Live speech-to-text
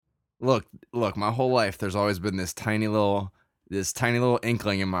look. My whole life, there's always been this tiny little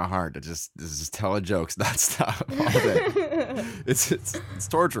inkling in my heart to just tell a jokes, not stop all day. It's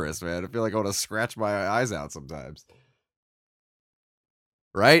torturous, man. I feel like I want to scratch my eyes out sometimes.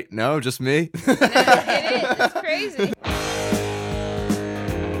 Right? No, just me. No, it is. It's crazy.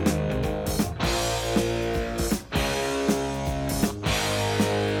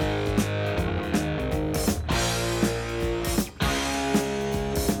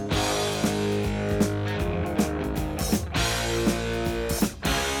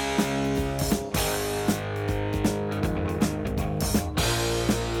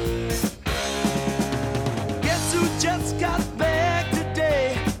 Guess who just got back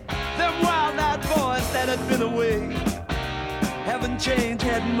today? Them wild-eyed boys that had been away haven't changed,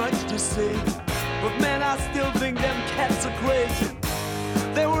 had much to say. But man, I still think them cats are crazy.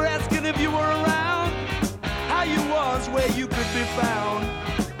 They were asking if you were around, how you was, where you could be found.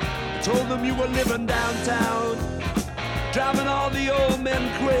 I told them you were living downtown, driving all the old men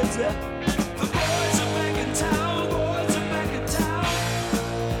crazy. The boys are back in town, boys are back in town.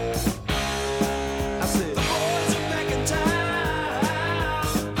 I said, the boys are back in town.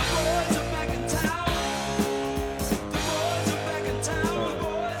 The boys are back in town. The boys are back in town. The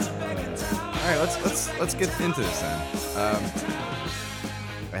boys are back in town. All right, let's get into this then.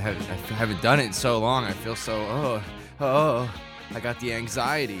 I haven't done it in so long. I feel so I got the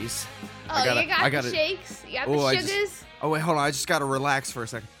anxieties. Oh, you got the shakes? You got the sugars? Oh wait, hold on. I just gotta relax for a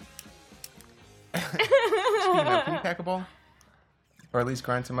second. Can you pack a ball? Or at least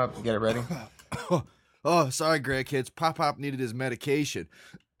grind some up and get it ready? Oh, sorry, grandkids. Pop needed his medication.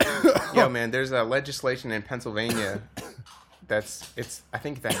 Yo, man, there's a legislation in Pennsylvania I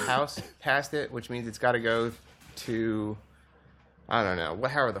think the House passed it, which means it's got to go to, I don't know,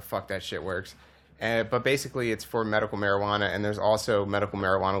 however the fuck that shit works. But basically it's for medical marijuana, and there's also medical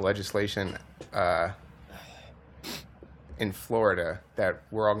marijuana legislation in Florida that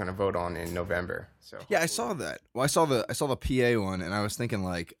we're all going to vote on in November. So Yeah, I saw that. Well, I saw the PA one, and I was thinking,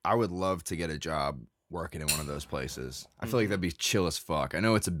 like, I would love to get a job working in one of those places. I feel like that'd be chill as fuck. I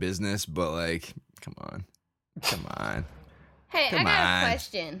know it's a business, but, like, come on. Hey, Come I got on. a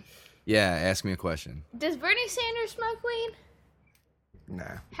question. Yeah, ask me a question. Does Bernie Sanders smoke weed?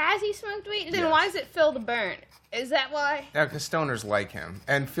 nah. Has he smoked weed? Then Yes. why does it Phil the Burn? Is that why? Yeah, because stoners like him.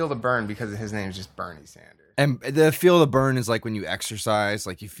 And feel the burn because his name is just Bernie Sanders. And the feel the burn is like when you exercise,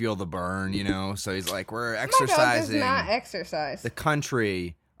 like you feel the burn, you know? So he's like, we're exercising exercise. the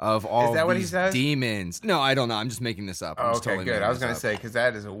country of all Is that what he these says? demons. No, I don't know. I'm just making this up. I'm Oh, just okay, totally good. making I was this going to up. say, because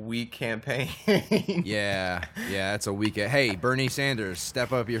that is a weak campaign. Yeah, it's a weekend. Hey, Bernie Sanders,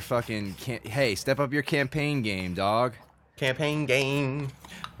 step up your campaign game, dog. Campaign game.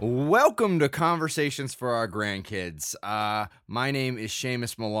 Welcome to Conversations for Our Grandkids. My name is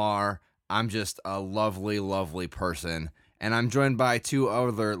Seamus Millar. I'm just a lovely, lovely person, and I'm joined by two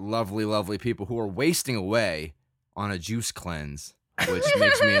other lovely, lovely people who are wasting away on a juice cleanse, which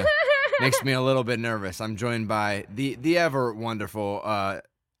makes me a little bit nervous. I'm joined by the ever wonderful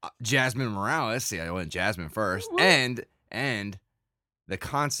Jasmine Morales. See, I went Jasmine first, and the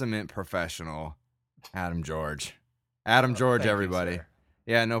consummate professional Adam George. Adam George, thank you, everybody. sir.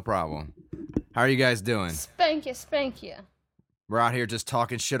 Yeah, no problem. How are you guys doing? Spank you. We're out here just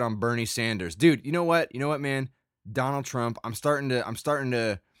talking shit on Bernie Sanders. Dude, you know what, man? Donald Trump, I'm starting to I'm starting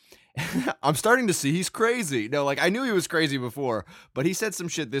to see he's crazy. No, like I knew he was crazy before, but he said some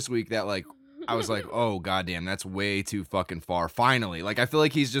shit this week that like I was like, "Oh goddamn, that's way too fucking far." Finally, like I feel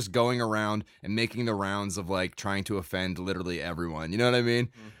like he's just going around and making the rounds of like trying to offend literally everyone. You know what I mean?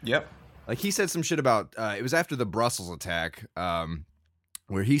 Yep. Like he said some shit about it was after the Brussels attack,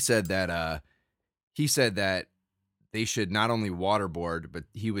 where he said that they should not only waterboard, but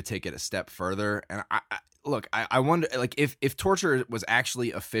he would take it a step further. And I wonder, like, if torture was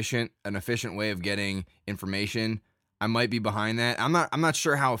actually an efficient way of getting information, I might be behind that. I'm not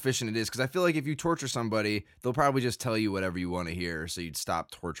sure how efficient it is, because I feel like if you torture somebody, they'll probably just tell you whatever you want to hear, so you'd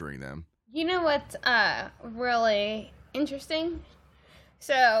stop torturing them. You know what's really interesting?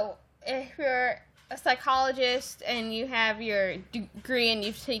 So, if you're a psychologist and you have your degree and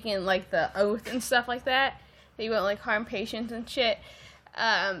you've taken, like, the oath and stuff like that you won't, like, harm patients and shit,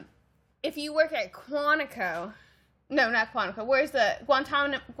 if you work at Quantico, no, not Quantico, where's the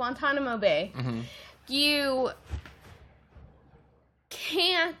Guantanamo Bay, you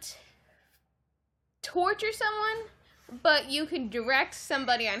can't torture someone, but you can direct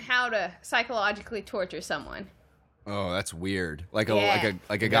somebody on how to psychologically torture someone. Oh, that's weird. Like Yeah.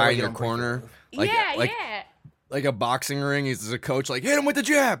 a guy in your corner. Like, Yeah. like a boxing ring. He's a coach, like hit him with the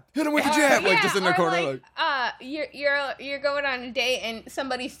jab, like just in the corner. Like, you're going on a date and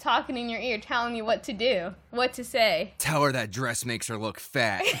somebody's talking in your ear, telling you what to do, what to say. Tell her that dress makes her look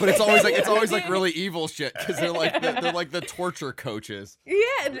fat, but it's always like really evil shit because they're like the torture coaches.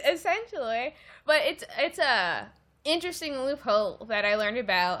 Yeah, essentially. But it's a interesting loophole that I learned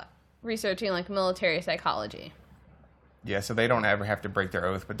about researching like military psychology. Yeah, so they don't ever have to break their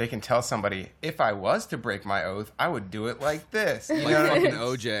oath, but they can tell somebody, if I was to break my oath, I would do it like this. You Like know what I fucking mean?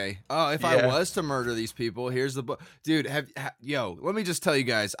 OJ. Oh, if I was to murder these people, here's the book. Dude, let me just tell you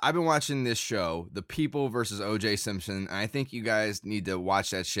guys, I've been watching this show, The People versus OJ Simpson, and I think you guys need to watch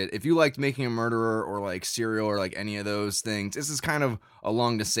that shit. If you liked Making a Murderer or like Serial or like any of those things, this is kind of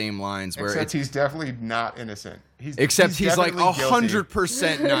along the same lines where Except he's definitely not innocent. He's like definitely guilty.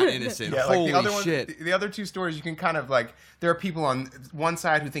 100% not innocent. Yeah, Holy like the other shit. the other two stories, you can kind of like, there are people on one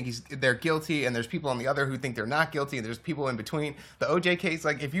side who think they're guilty, and there's people on the other who think they're not guilty, and there's people in between. The OJ case,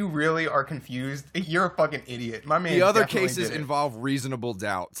 like, if you really are confused, you're a fucking idiot. My man. The other cases involve reasonable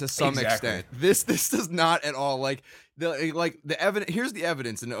doubt to some extent. This does not at all. Like the evidence. Here's the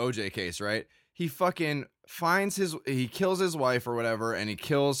evidence in the OJ case, right? He fucking he kills his wife or whatever, and he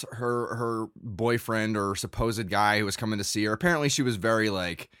kills her boyfriend or supposed guy who was coming to see her. Apparently she was very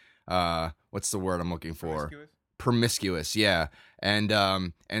like, what's the word I'm looking for? Promiscuous, yeah. And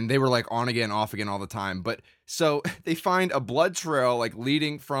they were like on again, off again all the time. But so they find a blood trail like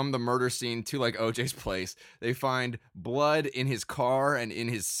leading from the murder scene to like OJ's place. They find blood in his car and in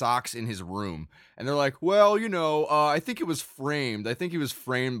his socks in his room. And they're like, well, I think it was framed. I think he was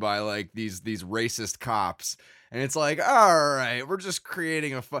framed by like these racist cops. And it's like, all right, we're just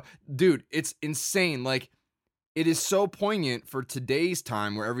creating dude, it's insane. Like, it is so poignant for today's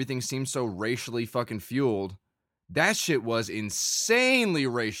time where everything seems so racially fucking fueled. That shit was insanely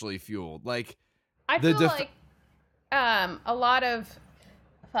racially fueled. Like, I feel like a lot of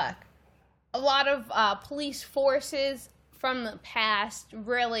police forces from the past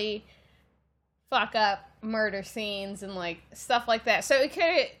really fuck up murder scenes and like stuff like that. So it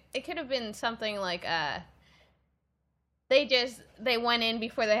could have been something like they went in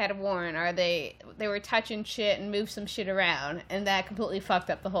before they had a warrant, or they were touching shit and moved some shit around, and that completely fucked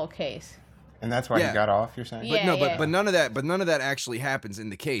up the whole case. And that's why he got off, you're saying? But none of that actually happens in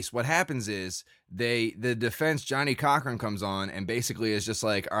the case. What happens is the defense, Johnny Cochran, comes on and basically is just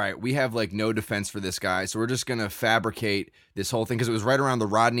like, all right, we have like no defense for this guy, so we're just gonna fabricate this whole thing, because it was right around the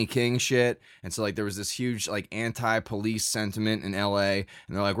Rodney King shit, and so like there was this huge like anti-police sentiment in LA, and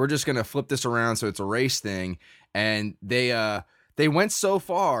they're like, we're just gonna flip this around so it's a race thing. And they went so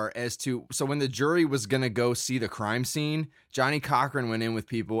far as to, so when the jury was going to go see the crime scene, Johnny Cochran went in with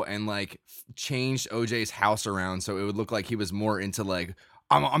people and like changed OJ's house around so it would look like he was more into like,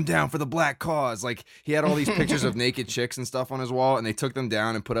 I'm down for the black cause. Like, he had all these pictures of naked chicks and stuff on his wall, and they took them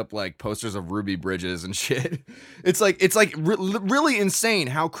down and put up like posters of Ruby Bridges and shit. It's like really insane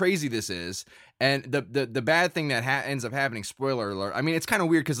how crazy this is. And the bad thing that ends up happening, spoiler alert, I mean, it's kind of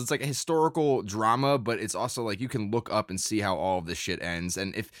weird because it's like a historical drama, but it's also like you can look up and see how all of this shit ends.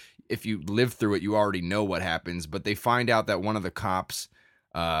 And if you live through it, you already know what happens. But they find out that one of the cops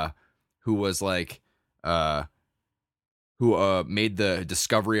who was like who made the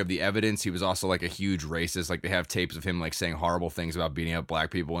discovery of the evidence, he was also like a huge racist. Like, they have tapes of him like saying horrible things about beating up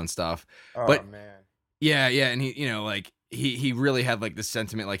black people and stuff. Oh, but man. Yeah, and he, like, he really had like the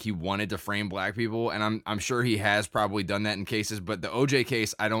sentiment like he wanted to frame black people, and I'm sure he has probably done that in cases. But the OJ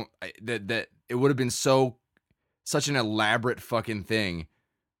case, that it would have been such an elaborate fucking thing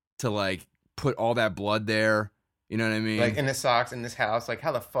to like put all that blood there. You know what I mean? Like in his socks, in this house. Like,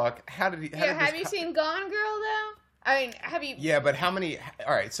 how the fuck? How did he? Have you seen Gone Girl though? I mean, have you? Yeah, but how many?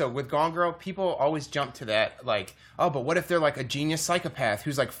 All right, so with Gone Girl, people always jump to that, like, oh, but what if they're like a genius psychopath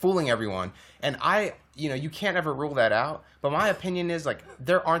who's like fooling everyone? And you can't ever rule that out. But my opinion is, like,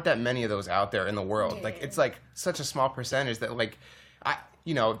 there aren't that many of those out there in the world. Yeah. Like, it's like such a small percentage that, like,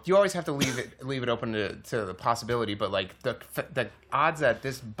 you always have to leave it open to the possibility. But like the odds that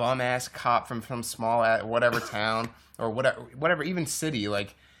this bum ass cop from some small whatever town or whatever even city,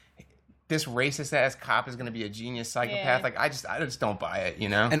 like, this racist ass cop is going to be a genius psychopath. Yeah. Like, I just don't buy it, you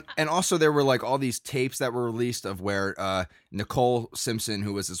know? And also there were like all these tapes that were released of where Nicole Simpson,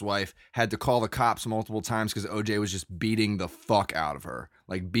 who was his wife, had to call the cops multiple times because OJ was just beating the fuck out of her,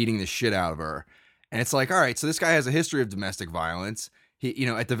 like beating the shit out of her. And it's like, all right, so this guy has a history of domestic violence. he, you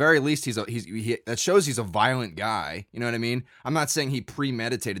know, at the very least, that shows he's a violent guy. You know what I mean? I'm not saying he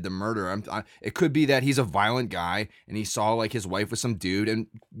premeditated the murder. It could be that he's a violent guy and he saw like his wife with some dude and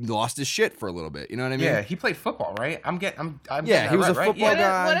lost his shit for a little bit. You know what I mean? Yeah, he played football, right? I'm getting he was a football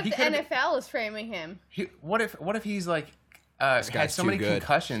guy. What if the NFL is framing him? What if he's like had so many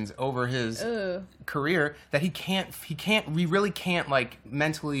concussions over his career that he really can't like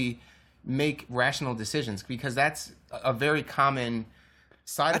mentally make rational decisions, because that's a very common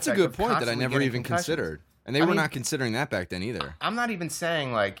side That's a effect good of point that I constantly never getting even concussions. considered. And they were not considering that back then either. I'm not even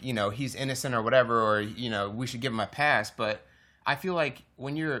saying like, you know, he's innocent or whatever, or, you know, we should give him a pass, but I feel like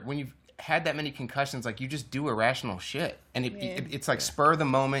when you've had that many concussions, like you just do irrational shit, and it's like spur of the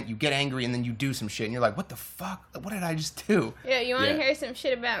moment, you get angry and then you do some shit and you're like, what the fuck, what did I just do? Yeah, you want to hear some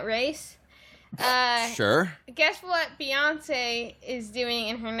shit about race? Sure. Guess what Beyonce is doing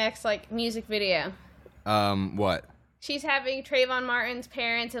in her next like music video? What? She's having Trayvon Martin's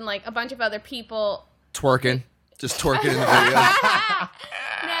parents and like a bunch of other people Twerking. Just twerking in the video.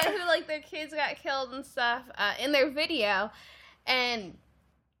 no, who like their kids got killed and stuff in their video, and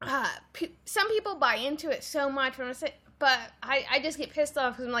some people buy into it so much. But I just get pissed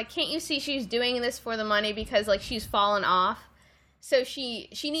off because I'm like, can't you see she's doing this for the money, because like she's fallen off? So she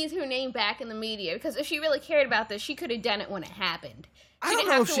needs her name back in the media, because if she really cared about this, she could have done it when it happened. She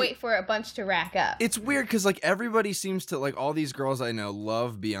didn't have to wait for a bunch to rack up. It's weird because like everybody seems to, like, all these girls I know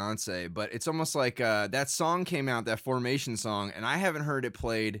love Beyonce, but it's almost like that song came out, that Formation song, and I haven't heard it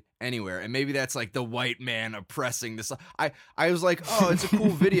played anywhere. And maybe that's like the white man oppressing the song. I was like, oh, it's a cool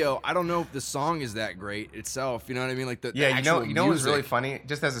video. I don't know if the song is that great itself. You know what I mean? Like the actual you know what's really music. funny?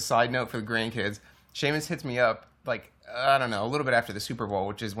 Just as a side note for the grandkids, Seamus hits me up like, I don't know, a little bit after the Super Bowl,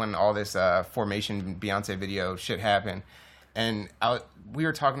 which is when all this Formation Beyonce video shit happened. And we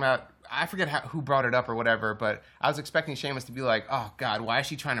were talking about, I forget who brought it up or whatever, but I was expecting Seamus to be like, oh, God, why is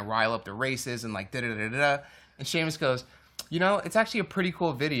she trying to rile up the races and like da-da-da-da-da? And Seamus goes, you know, it's actually a pretty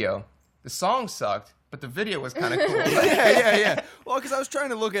cool video. The song sucked, but the video was kind of cool. yeah. Well, because I was trying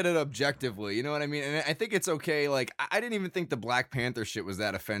to look at it objectively, you know what I mean? And I think it's okay. Like, I didn't even think the Black Panther shit was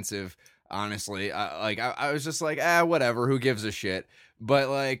that offensive, honestly. I was just like, whatever, who gives a shit? But,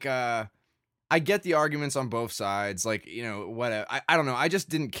 like, I get the arguments on both sides. Like, you know, whatever. I don't know. I just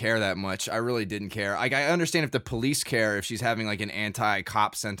didn't care that much. I really didn't care. Like, I understand if the police care, if she's having, like, an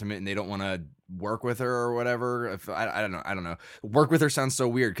anti-cop sentiment and they don't want to work with her or whatever. If I don't know. Work with her sounds so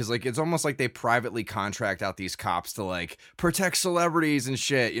weird because, like, it's almost like they privately contract out these cops to, like, protect celebrities and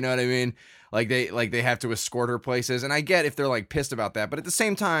shit. You know what I mean? Like they have to escort her places. And I get if they're, like, pissed about that. But at the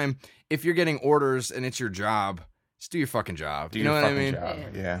same time, if you're getting orders and it's your job, just do your fucking job. You know what I mean?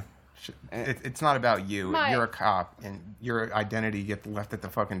 Yeah. It's not about you. You're a cop, and your identity gets left at the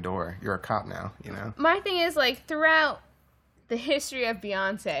fucking door. You're a cop now, you know? My thing is, like, throughout the history of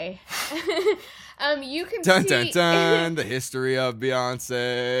Beyonce, you can dun, see... the history of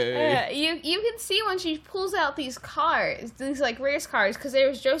Beyonce. You can see when she pulls out these cars, these, like, race cars, because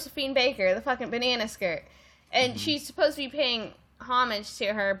there's Josephine Baker, the fucking banana skirt, and she's supposed to be paying homage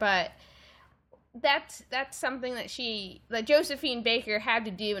to her, but... That's something that Josephine Baker had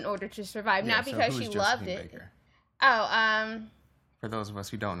to do in order to survive, not because she loved it. Baker? For those of us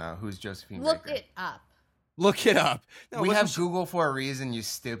who don't know, who's Josephine look Baker? it up. Look it up. No, we have Google for a reason, you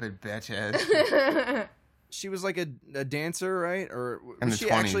stupid bitches. She was like a dancer, right? Or was she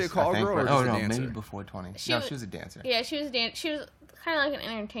 20s, actually a call girl or just a dancer? Maybe before 20. She was a dancer. Yeah, she was a dancer. She was kind of like an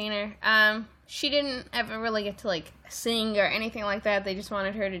entertainer. She didn't ever really get to, like, sing or anything like that. They just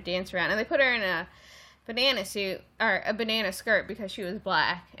wanted her to dance around. And they put her in a banana suit, or a banana skirt, because she was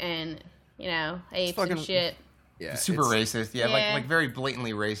black and, you know, apes and shit. Yeah, super racist. Yeah, like very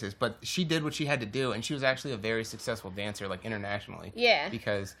blatantly racist. But she did what she had to do, and she was actually a very successful dancer, like, internationally. Yeah.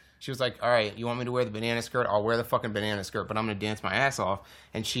 Because she was like, all right, you want me to wear the banana skirt? I'll wear the fucking banana skirt, but I'm going to dance my ass off.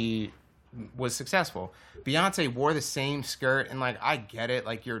 And she was successful. Beyonce wore the same skirt, and, like, I get it.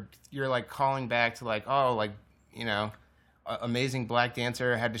 Like, you're like calling back to, like, oh, like, you know, amazing black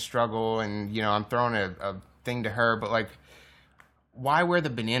dancer had to struggle, and, you know, I'm throwing a thing to her, but, like, why wear the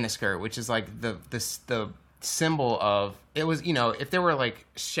banana skirt, which is like the symbol of, it was, you know, if there were like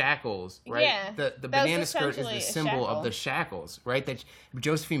shackles, right? Yeah, the banana skirt is the symbol of the shackles, right? That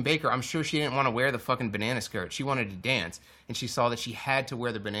Josephine Baker, I'm sure she didn't want to wear the fucking banana skirt. She wanted to dance, and she saw that she had to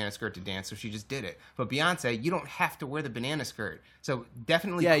wear the banana skirt to dance, so she just did it. But Beyonce, you don't have to wear the banana skirt. So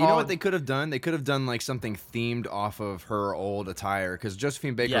definitely, you know what they could have done? They could have done like something themed off of her old attire, because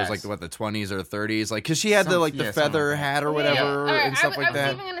Josephine Baker was like the 20s or 30s, like because she had the feather hat or whatever and stuff like that.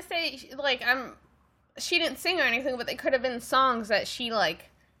 I was even gonna say, like, she didn't sing or anything, but they could have been songs that she, like,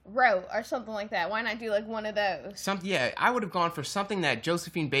 wrote or something like that. Why not do like one of those? I would have gone for something that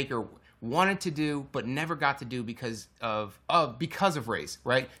Josephine Baker wanted to do but never got to do because of race,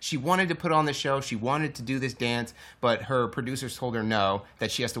 right? She wanted to put on the show, she wanted to do this dance, but her producers told her no,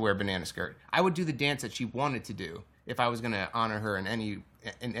 that she has to wear a banana skirt. I would do the dance that she wanted to do if I was going to honor her in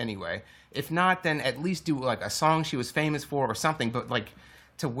any way. If not, then at least do like a song she was famous for or something. But like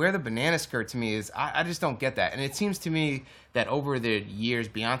to wear the banana skirt to me is I just don't get that. And it seems to me that over the years,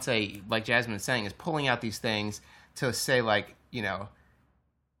 Beyonce, like Jasmine is saying, is pulling out these things to say like, you know,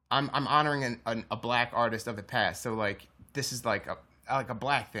 I'm honoring a black artist of the past, so like this is like a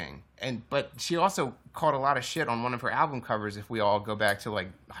black thing. But she also caught a lot of shit on one of her album covers. If we all go back to like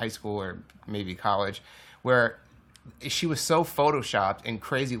high school or maybe college, where she was so photoshopped and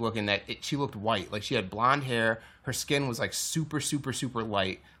crazy looking that she looked white. Like she had blonde hair, her skin was like super super super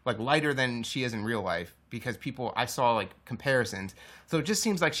light, like lighter than she is in real life. Because I saw like comparisons. So it just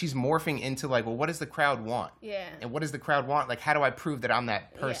seems like she's morphing into like, well, what does the crowd want? Yeah. And what does the crowd want? Like, how do I prove that I'm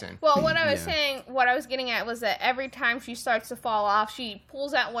that person? Yeah. Well, what I was saying, what I was getting at was that every time she starts to fall off, she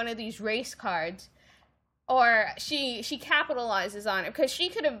pulls out one of these race cards, or she capitalizes on it, because she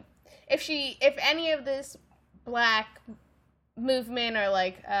could have, if any of this black movement or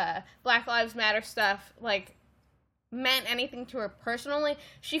like Black Lives Matter stuff like meant anything to her personally,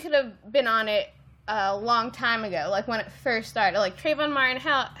 she could have been on it a long time ago, like when it first started. Like Trayvon Martin,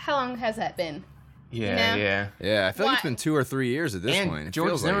 how long has that been? Yeah, you know? Yeah, I feel like it's been 2 or 3 years at this point. It George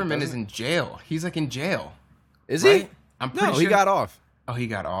feels like Zimmerman is in jail. He's like in jail. Is right? he? I'm pretty No, sure he got off. Oh, he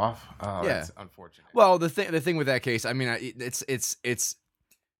got off. Oh, Yeah. That's unfortunate. Well, the thing with that case, I mean, it's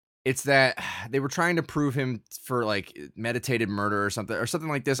that they were trying to prove him for like meditated murder or something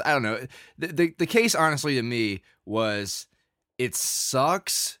like this. I don't know. The case, honestly, to me was, it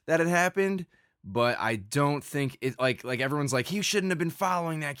sucks that it happened, but I don't think it like everyone's like, he shouldn't have been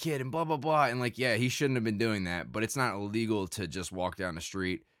following that kid and blah blah blah, and like, yeah, he shouldn't have been doing that, but it's not illegal to just walk down the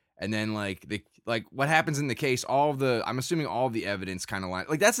street. And then like what happens in the case, I'm assuming all the evidence kind of line.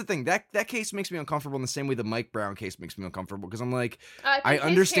 Like that's the thing, that case makes me uncomfortable in the same way the Mike Brown case makes me uncomfortable, because I'm like, I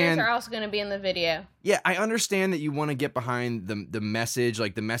understand. His are also going to be in the video. Yeah, I understand that you want to get behind the message.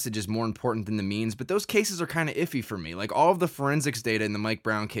 Like the message is more important than the means, but those cases are kind of iffy for me. Like all of the forensics data in the Mike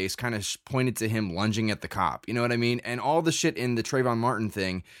Brown case kind of pointed to him lunging at the cop. You know what I mean? And all the shit in the Trayvon Martin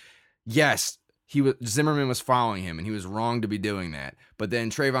thing, yes. Zimmerman was following him, and he was wrong to be doing that. But then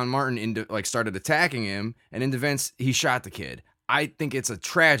Trayvon Martin started attacking him, and in defense, he shot the kid. I think it's a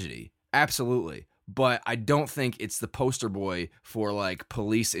tragedy, absolutely. But I don't think it's the poster boy for like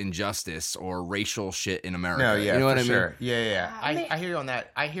police injustice or racial shit in America. No, yeah, you know what I sure. mean? Yeah. I hear you on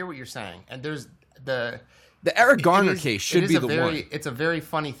that. I hear what you're saying, and there's the Eric Garner case should be the one. It's a very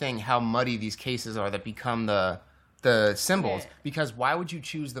funny thing how muddy these cases are that become the symbols. Yeah. Because why would you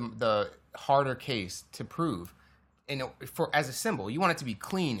choose the harder case to prove? And as a symbol, you want it to be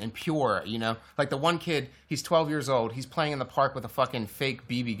clean and pure, you know? Like the one kid, he's 12 years old, he's playing in the park with a fucking fake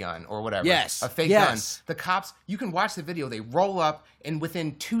BB gun or whatever. Yes. A fake gun. The cops, you can watch the video, they roll up, and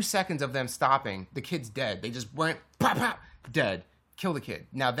within 2 seconds of them stopping, the kid's dead. They just went, pop, pop, dead. Kill the kid.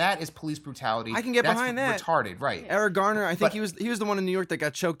 Now that is police brutality. I can get behind that. That's retarded, right? Eric Garner, I think he was the one in New York that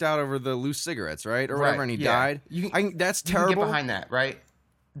got choked out over the loose cigarettes, right? Or whatever, and he died. That's terrible. You can get behind that, right?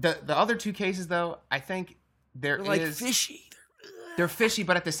 The other two cases, though, I think they're like fishy. They're fishy,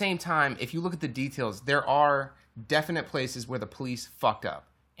 but at the same time, if you look at the details, there are definite places where the police fucked up.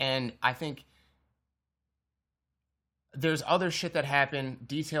 And I think there's other shit that happened.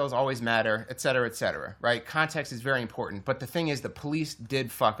 Details always matter, et cetera, right? Context is very important. But the thing is, the police did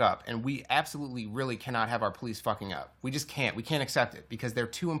fuck up. And we absolutely really cannot have our police fucking up. We just can't. We can't accept it because they're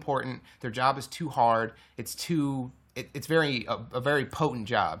too important. Their job is too hard. It's a very potent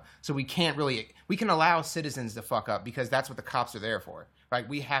job. So we can allow citizens to fuck up because that's what the cops are there for, right?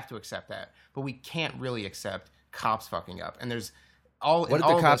 We have to accept that, but we can't really accept cops fucking up. And there's what did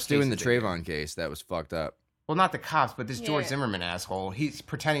the cops do in the Trayvon case that was fucked up? Well, not the cops, but this George Zimmerman asshole. He's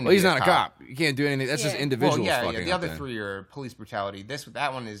pretending to be he's not a cop. You can't do anything. That's just individuals fucking the up other then. three are police brutality.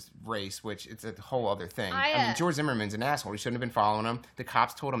 That one is race, which it's a whole other thing. I mean, George Zimmerman's an asshole. He shouldn't have been following him. The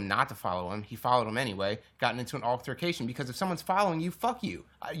cops told him not to follow him. He followed him anyway, gotten into an altercation because if someone's following you, fuck you.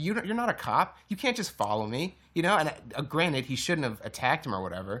 You're not a cop. You can't just follow me, you know? And granted, he shouldn't have attacked him or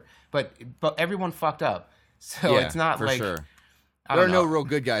whatever, but everyone fucked up. So it's not for like... sure. There are no real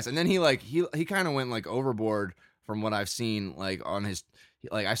good guys. And then he kind of went like overboard from what I've seen, like on his,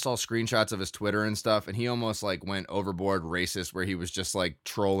 like I saw screenshots of his Twitter and stuff, and he almost like went overboard racist, where he was just like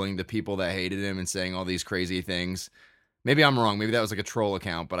trolling the people that hated him and saying all these crazy things. Maybe I'm wrong. Maybe that was like a troll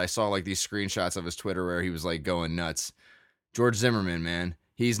account, but I saw like these screenshots of his Twitter where he was like going nuts. George Zimmerman, man,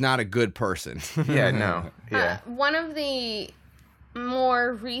 He's not a good person. Yeah, no. Yeah. One of the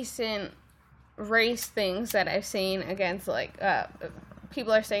more recent race things that I've seen against, like,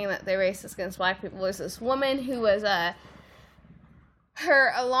 people are saying that they're racist against black people. Was this woman who was,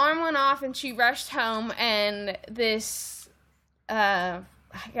 her alarm went off and she rushed home, and this, I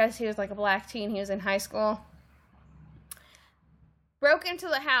guess he was like a black teen, he was in high school, broke into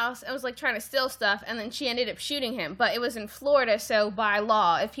the house and was like trying to steal stuff, and then she ended up shooting him. But it was in Florida, so by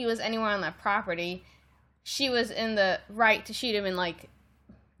law, if he was anywhere on that property, she was in the right to shoot him and like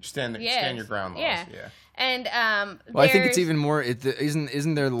Stand your ground laws. Yeah. And well, I think it's even more.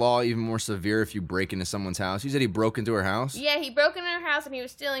 Isn't their law even more severe if you break into someone's house? You said he broke into her house. Yeah, he broke into her house and he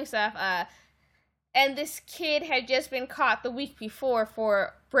was stealing stuff. And this kid had just been caught the week before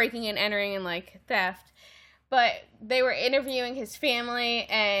for breaking and entering and like theft. But they were interviewing his family,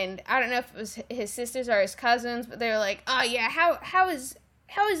 and I don't know if it was his sisters or his cousins, but they were like, "Oh yeah, how is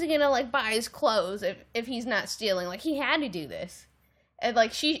he gonna like buy his clothes if he's not stealing? Like he had to do this, and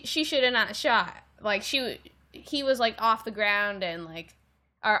like she should have not shot. Like he was like off the ground and like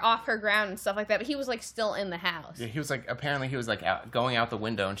or off her ground and stuff like that, but he was like still in the house. Yeah, he was like going out the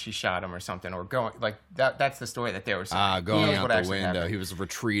window and she shot him or something, or going like that. That's the story that they were saying. Going out the window. Happened. He was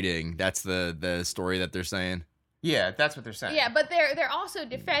retreating. That's the story that they're saying. Yeah, that's what they're saying. Yeah, but they're also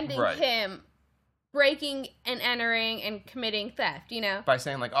defending him breaking and entering and committing theft, you know? By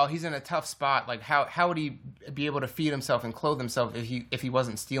saying like, oh, he's in a tough spot. Like how would he be able to feed himself and clothe himself if he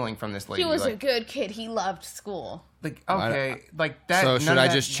wasn't stealing from this lady? He was like, a good kid. He loved school. Like, okay, like that. So should I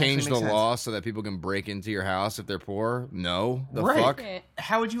just change the law so that people can break into your house if they're poor? No. The fuck?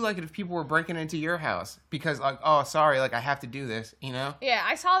 How would you like it if people were breaking into your house? Because like, oh, sorry, like I have to do this, you know? Yeah,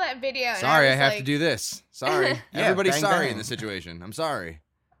 I saw that video. And sorry, I have like... to do this. Sorry. Everybody's sorry in this situation. I'm sorry.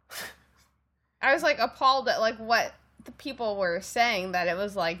 I was like appalled at like what the people were saying, that it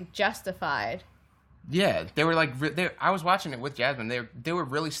was like justified. Yeah, they were like, I was watching it with Jasmine. They were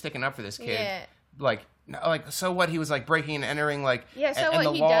really sticking up for this kid. Yeah. Like, so what? He was like breaking and entering, like, yeah. So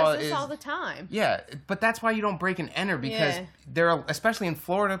what? He does this all the time. Yeah, but that's why you don't break and enter, because they're, especially in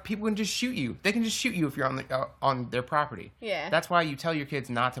Florida, people can just shoot you. They can just shoot you if you're on their property. Yeah. That's why you tell your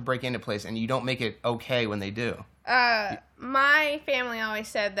kids not to break into place, and you don't make it okay when they do. My family always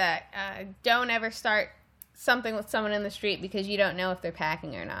said that don't ever start something with someone in the street because you don't know if they're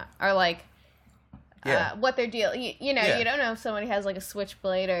packing or not, or like. What they're dealing, you know, you don't know if somebody has like a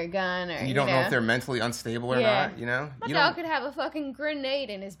switchblade or a gun, or you don't know if they're mentally unstable or not. You know, my dog could have a fucking grenade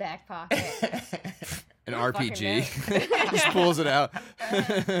in his back pocket. An RPG. He just pulls it out.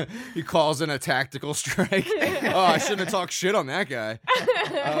 He calls in a tactical strike. Oh, I shouldn't have talked shit on that guy.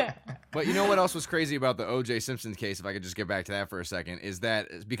 But you know what else was crazy about the O.J. Simpson case, if I could just get back to that for a second, is that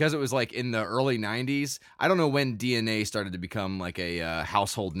because it was like in the early 90s, I don't know when DNA started to become like a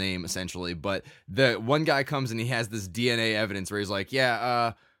household name, essentially, but the one guy comes and he has this DNA evidence where he's like,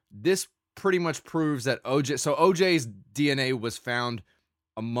 this pretty much proves that OJ's DNA was found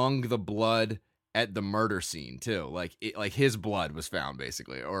among the blood at the murder scene too. Like his blood was found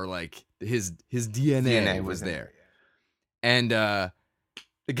basically, or like his DNA was there. And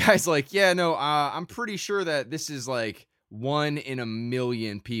the guy's like, I'm pretty sure that this is like 1 in a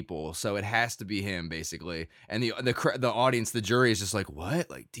million people, so it has to be him basically. And the audience, the jury is just like, what?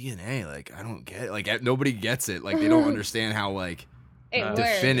 Like DNA? Like I don't get it. Like nobody gets it. Like they don't understand how like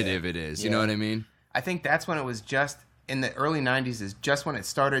definitive it is. You know what I mean? I think that's when it was just in the early 90s is just when it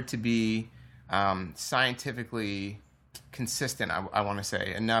started to be scientifically consistent, I want to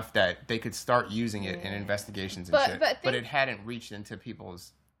say, enough that they could start using it in investigations and shit. But it hadn't reached into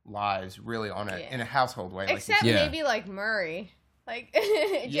people's lives really in a household way. Except maybe like Murray. Like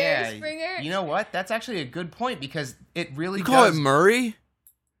Jerry Springer. You know what? That's actually a good point, because it really you call it Murray?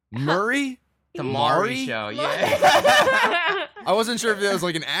 Murray? The Maury show, yeah. I wasn't sure if that was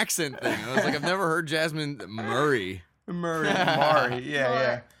like an accent thing. I was like, I've never heard Jasmine Murray. Maury,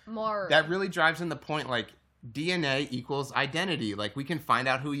 Maury. That really drives in the point, like, DNA equals identity. Like, we can find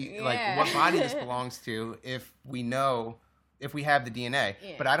out like, what body this belongs to if we have the DNA.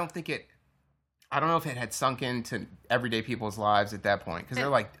 Yeah. But I don't know if it had sunk into everyday people's lives at that point. Because they're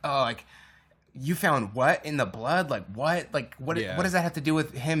like, oh, like, you found what in the blood? Like, what? Like, what does that have to do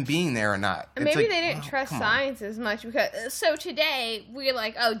with him being there or not? Maybe like, they didn't trust science as much, because so today we're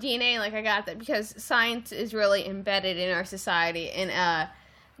like, oh, DNA, like I got that, because science is really embedded in our society in a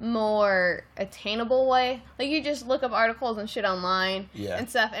more attainable way. Like you just look up articles and shit online and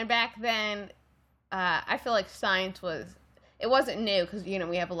stuff. And back then, I feel like science it wasn't new, because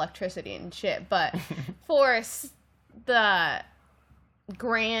we have electricity and shit. But for the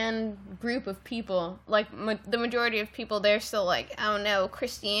grand group of people. Like the majority of people, they're still like, oh no,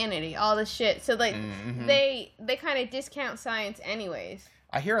 Christianity, all this shit. So like they kind of discount science anyways.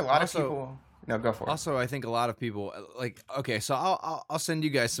 I hear a lot of people. No, go for it. Also, I think a lot of people okay. So I'll send you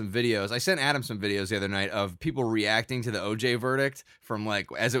guys some videos. I sent Adam some videos the other night of people reacting to the OJ verdict from like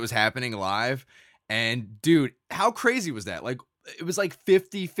as it was happening live. And dude, how crazy was that? Like it was like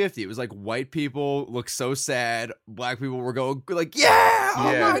 50-50. It was like white people looked so sad, black people were going like, yeah,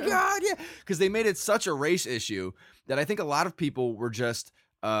 oh my god, yeah, because they made it such a race issue that I think a lot of people were just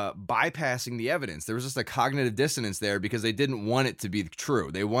bypassing the evidence. There was just a cognitive dissonance there because they didn't want it to be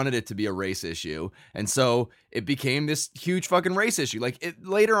true. They wanted it to be a race issue. And so it became this huge fucking race issue. Like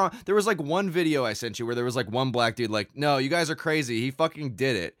later on, there was like one video I sent you where there was like one black dude like, no, you guys are crazy. He fucking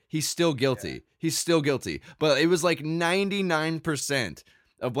did it. He's still guilty. Yeah. He's still guilty. But it was like 99%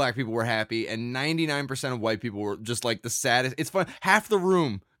 of black people were happy and 99% of white people were just like the saddest. It's fun. Half the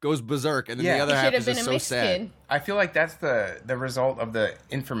room goes berserk, and then the other half is just so sad. Kid. I feel like that's the result of the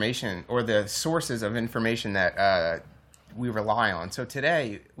information or the sources of information that we rely on. So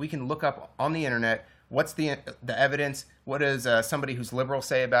today we can look up on the internet what's the evidence. What does somebody who's liberal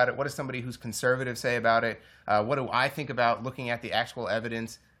say about it? What does somebody who's conservative say about it? What do I think about looking at the actual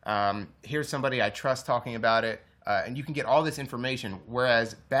evidence? Here's somebody I trust talking about it. And you can get all this information.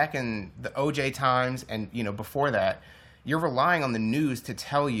 Whereas back in the OJ times and before that, you're relying on the news to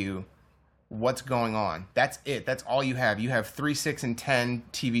tell you what's going on. That's it. That's all you have. You have 3, 6, and 10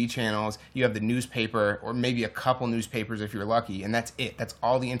 TV channels. You have the newspaper, or maybe a couple newspapers if you're lucky, and that's it. That's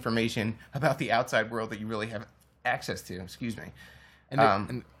all the information about the outside world that you really have access to. Excuse me.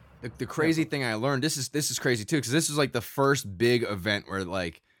 And the crazy thing I learned, this is crazy too, because this is like the first big event where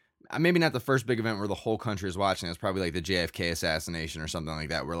like, maybe not the first big event where the whole country is watching. It's probably like the JFK assassination or something like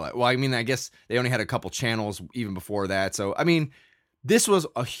that. Where like, well, I mean, I guess they only had a couple channels even before that. So, I mean, this was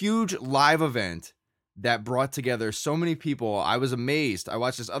a huge live event that brought together so many people. I was amazed. I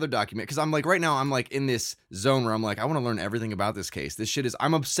watched this other document because I'm like, right now, I'm like in this zone where I'm like, I want to learn everything about this case. This shit is,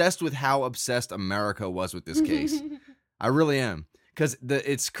 I'm obsessed with how obsessed America was with this case. I really am. Because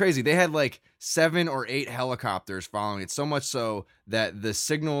it's crazy. They had like 7 or 8 helicopters following it, so much so that the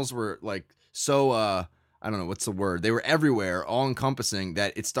signals were like so, I don't know, what's the word? They were everywhere, all encompassing,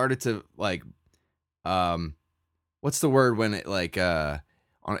 that it started to like, what's the word when it like,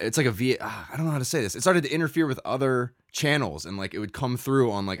 it's like I don't know how to say this. It started to interfere with other channels and like it would come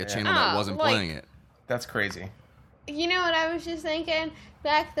through on like a channel that wasn't playing it. That's crazy. You know what I was just thinking?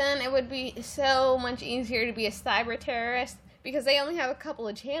 Back then, it would be so much easier to be a cyber terrorist. Because they only have a couple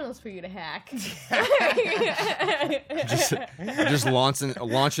of channels for you to hack. just launching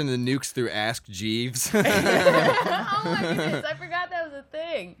the nukes through Ask Jeeves. Oh my goodness, I forgot that was a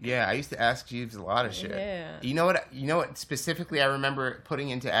thing. Yeah, I used to Ask Jeeves a lot of shit. Yeah. You know what specifically I remember putting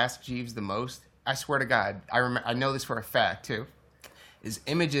into Ask Jeeves the most? I swear to God, I know this for a fact too. Is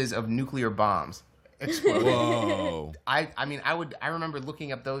images of nuclear bombs exploding. Whoa. I remember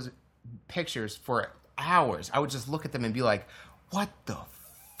looking up those pictures for hours. I would just look at them and be like, what the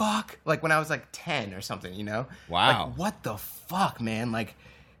fuck? Like when I was like 10 or something, Wow. Like, what the fuck, man? Like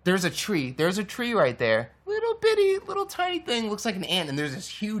there's a tree right there. Little bitty, little tiny thing, looks like an ant, and there's this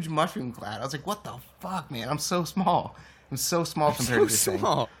huge mushroom cloud. I was like, what the fuck, man? I'm so small. Compared to this thing.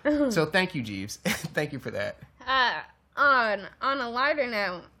 So thank you, Jeeves. Thank you for that. On a lighter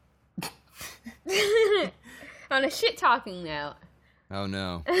note, on a shit talking note. Oh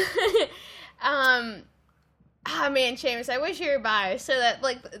no. Man, Seamus, I wish you were by so that,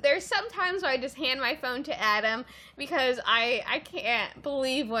 like, there's some times where I just hand my phone to Adam because I can't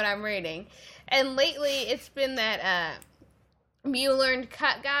believe what I'm reading. And lately, it's been that, Mueller and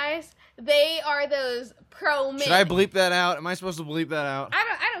Cut guys. They are those pro-men. Should I bleep that out? Am I supposed to bleep that out?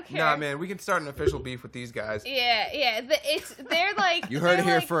 I don't care. Nah, man, we can start an official beef with these guys. Yeah. They're like... You heard it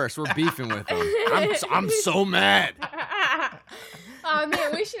here first. We're beefing with them. I'm so mad. Oh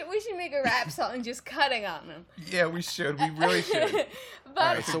man, we should make a rap song just cutting on them. Yeah, we should. We really should. But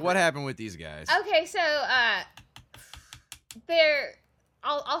all right, so what happened with these guys? Okay, so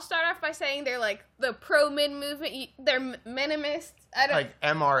I'll start off by saying they're like the pro-men movement. They're menimists. Like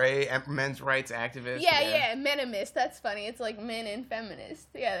MRA, men's rights activists. Yeah, menimists. That's funny. It's like men and feminists.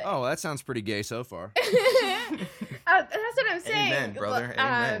 Yeah. Oh, that sounds pretty gay so far. That's what I'm saying. Amen, brother.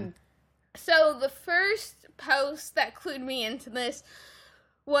 Amen. So the first post that clued me into this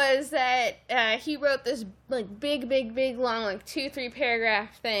was that he wrote this like big long like 2-3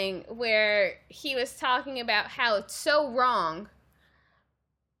 paragraph thing where he was talking about how it's so wrong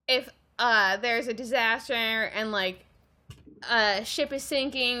if there's a disaster and like a ship is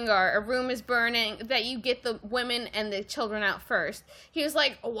sinking or a room is burning, that you get the women and the children out first. He was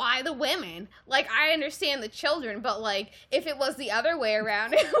like, why the women? Like, I understand the children, but, like, if it was the other way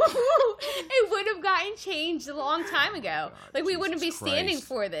around, it would have gotten changed a long time ago. Like, we wouldn't be standing Christ.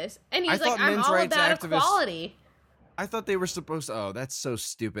 for this. And I he's like, thought I'm men's all rights about activists- equality. I thought they were supposed to, oh, that's so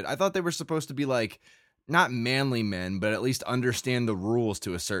stupid. I thought they were supposed to be like, not manly men, but at least understand the rules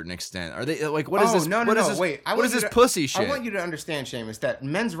to a certain extent. Are they like, what is this? No, what is no, this, wait. what is this pussy shit? I want you to understand, Seamus, that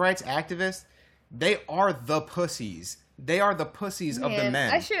men's rights activists, they are the pussies. They are the pussies of the Man,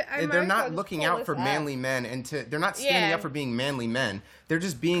 men. I They're might not just looking pull out this for up. manly men, and they're not standing Yeah. up for being manly men. They're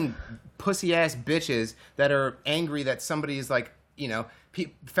just being pussy ass bitches that are angry that somebody is like, you know,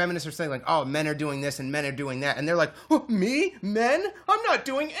 feminists are saying like, oh, men are doing this and men are doing that, and they're like, oh, me, men? I'm not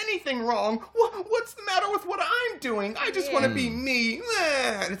doing anything wrong. What's the matter with what I'm doing? I just want to be me.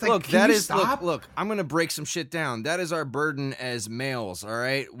 And it's like, Look, can that you is stop? look. I'm gonna break some shit down. That is our burden as males. All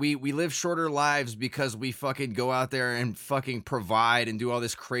right, we live shorter lives because we fucking go out there and fucking provide and do all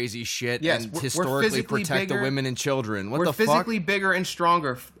this crazy shit Yes, and we're historically physically protect the bigger. women and children. What We're the physically fuck? bigger and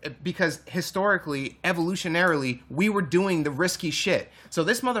stronger because historically, evolutionarily, we were doing the risky shit. So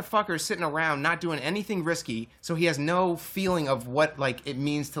this motherfucker is sitting around not doing anything risky, so he has no feeling of what like it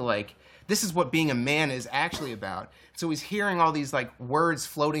means to like this is what being a man is actually about. So he's hearing all these like words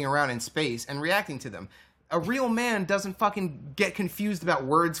floating around in space and reacting to them. A real man doesn't fucking get confused about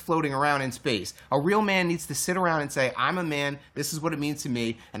words floating around in space. A real man needs to sit around and say, I'm a man, this is what it means to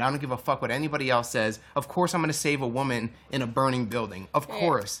me, and I don't give a fuck what anybody else says. Of course I'm going to save a woman in a burning building. Of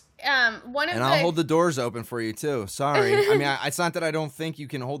course. One of And the I'll hold the doors open for you too. Sorry, I mean, it's not that I don't think you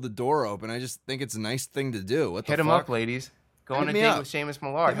can hold the door open. I just think it's a nice thing to do. What the Hit him fuck? up, ladies. Go Hit on a me date up. with Seamus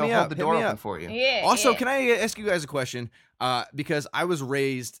Millard. Hit me He'll up. hold the Hit door me open up. for you. yeah. Also, yeah. can I ask you guys a question? Because I was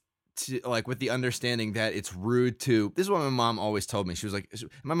raised to like with the understanding that it's rude to. This is what my mom always told me. She was like,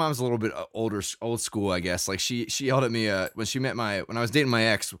 my mom's a little bit old school, I guess. Like she yelled at me when I was dating my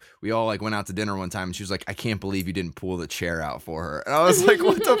ex. We all like went out to dinner one time, and she was like, "I can't believe you didn't pull the chair out for her." And I was like,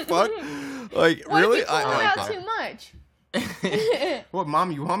 "What the fuck? Like What really?" if you pull it like out that. too much? What,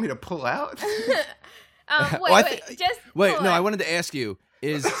 Mom, you want me to pull out? Wait, Well, I wait, just Wait, pull no, it. I wanted to ask you: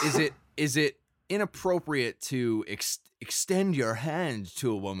 is it inappropriate to extend your hand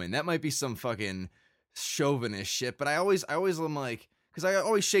to a woman? That might be some fucking chauvinist shit, but I always am like, because I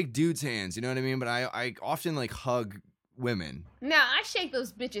always shake dudes' hands, you know what I mean? But I often like hug women. No, I shake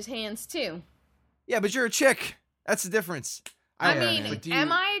those bitches' hands too. Yeah, but you're a chick. That's the difference. I don't know, mean, man. But do you-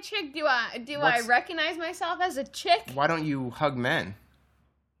 am I a chick? Do I What's- recognize myself as a chick? Why don't you hug men?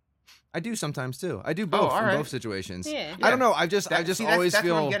 I do sometimes too. I do both all in right. both situations. Yeah. I don't know. I just That's always that's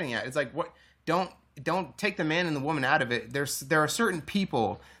feel. what I'm getting at. It's like what don't take the man and the woman out of it. There are certain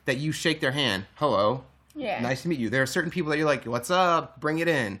people that you shake their hand. Hello. Yeah. Nice to meet you. There are certain people that you're like, what's up? Bring it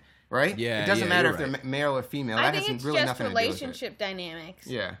in. Right? Yeah, It doesn't yeah, matter you're if they're right. male or female. I That think has it's really just nothing to do with it. relationship dynamics.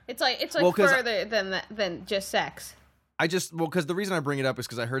 Yeah. It's like Well, 'cause further than just sex. Because the reason I bring it up is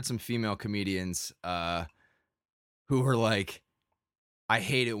because I heard some female comedians who were like, I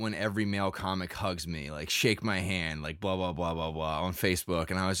hate it when every male comic hugs me, like shake my hand, like blah blah blah blah blah on Facebook,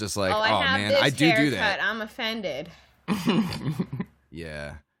 and I was just like, I oh have man, this I do haircut. that. I'm offended.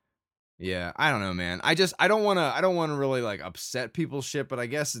 Yeah. I don't know, man. I don't want to really like upset people's shit, but I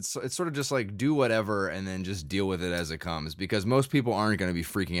guess it's sort of just like do whatever and then just deal with it as it comes, because most people aren't going to be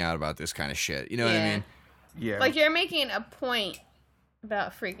freaking out about this kind of shit. You know what I Yeah. mean? Yeah. Like, you're making a point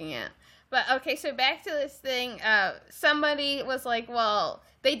about freaking out. But, okay, so back to this thing. Somebody was like, well,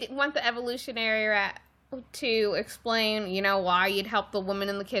 they want the evolutionary rat to explain, you know, why you'd help the women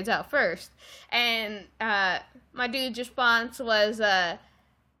and the kids out first. And my dude's response was, well,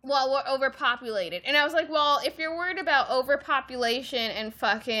 we're overpopulated. And I was like, well, if you're worried about overpopulation and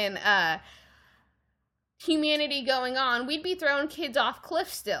fucking humanity going on, we'd be throwing kids off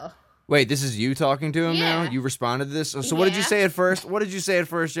cliffs still. Wait, this is you talking to him now? Yeah. You responded to this? So what did you Yeah. say at first? What did you say at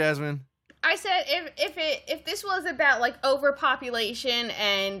first, Jasmine? I said if this was about like overpopulation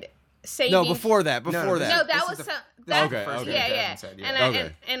and saving. No, before that. No, Before this- that. No, that this was is the- some. this is That, the Okay, first okay. thing Yeah, Jasmine yeah.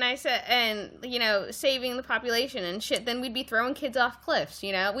 said, And Okay. I said, and you know, saving the population and shit. Then we'd be throwing kids off cliffs.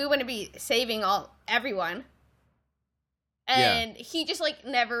 You know, we wouldn't be saving everyone. And he just like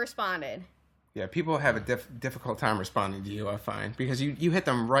never responded. Yeah, people have a difficult time responding to you, I find, because you hit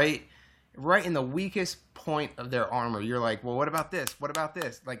them right in the weakest point of their armor. You're like, well, what about this? What about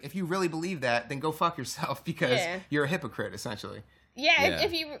this? Like, if you really believe that, then go fuck yourself, because Yeah. you're a hypocrite, essentially. Yeah, Yeah.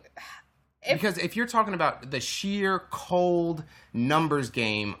 If you. Because if you're talking about the sheer cold numbers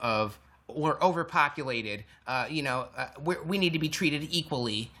game of we're overpopulated, we need to be treated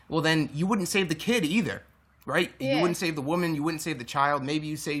equally, well, then you wouldn't save the kid either. right? Yeah. You wouldn't save the woman, you wouldn't save the child. Maybe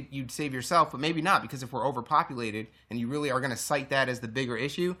you'd save yourself, but maybe not, because if we're overpopulated and you really are going to cite that as the bigger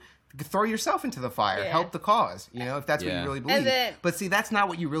issue, throw yourself into the fire. Yeah. Help the cause, if that's what you really believe. But see, that's not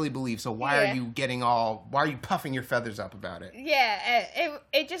what you really believe. So why are you puffing your feathers up about it? Yeah,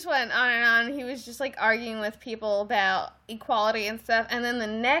 it just went on and on. He was just like arguing with people about equality and stuff. And then the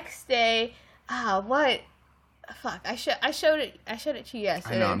next day, what? Fuck! I showed it to you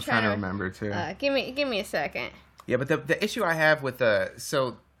yesterday. I know. I'm trying to remember too. Give me a second. Yeah, but the issue I have with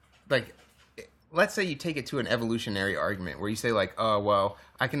let's say you take it to an evolutionary argument where you say like, oh, well,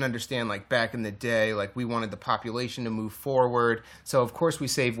 I can understand like back in the day, like we wanted the population to move forward. So of course we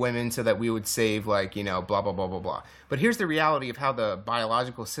save women so that we would save like, blah, blah, blah, blah, blah. But here's the reality of how the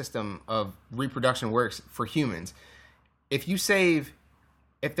biological system of reproduction works for humans. If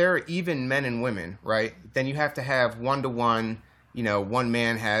there are even men and women, right, then you have to have 1-to-1, one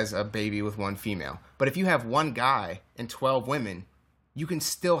man has a baby with one female. But if you have one guy and 12 women, you can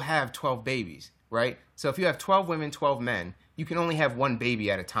still have 12 babies, right? So if you have 12 women, 12 men, you can only have one baby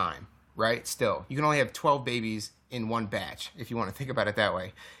at a time, right? Still, you can only have 12 babies in one batch, if you want to think about it that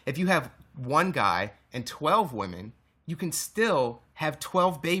way. If you have one guy and 12 women, you can still have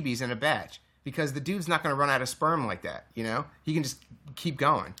 12 babies in a batch, because the dude's not going to run out of sperm like that, He can just keep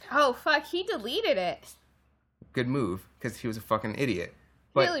going. Oh, fuck, he deleted it. Good move, because he was a fucking idiot.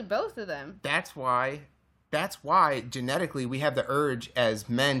 But really, both of them. That's why genetically we have the urge as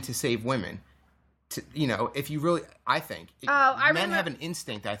men to save women. If you really, I think men have an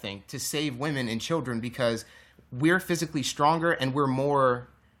instinct, I think, to save women and children because we're physically stronger and we're more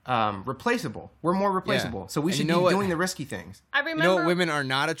replaceable. We're more replaceable. Yeah. So we should be doing the risky things. I remember. You know what women are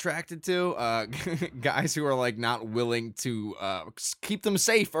not attracted to? Guys who are like not willing to keep them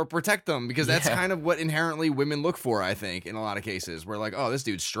safe or protect them, because that's kind of what inherently women look for, I think, in a lot of cases. We're like, oh, this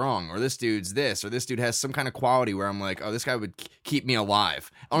dude's strong, or this dude's this, or this dude has some kind of quality where I'm like, oh, this guy would keep me alive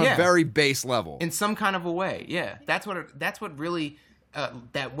on a very base level. In some kind of a way, yeah. That's what really...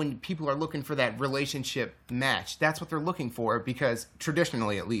 that when people are looking for that relationship match, that's what they're looking for, because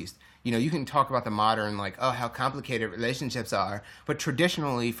traditionally, at least, you can talk about the modern, like, oh, how complicated relationships are, but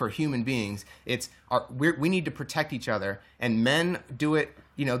traditionally for human beings, we need to protect each other, and men do it,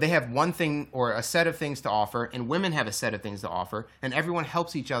 they have one thing or a set of things to offer, and women have a set of things to offer, and everyone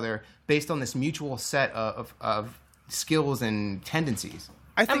helps each other based on this mutual set of skills and tendencies.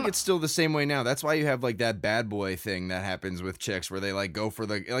 I think it's still the same way now. That's why you have like that bad boy thing that happens with chicks where they like go for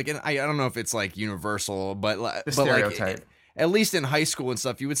the like. And I don't know if it's like universal, but the stereotype. Like, at least in high school and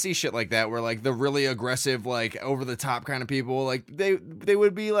stuff, you would see shit like that where like the really aggressive, like over the top kind of people, like they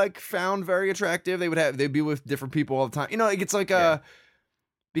would be like found very attractive. They'd be with different people all the time. Like it's like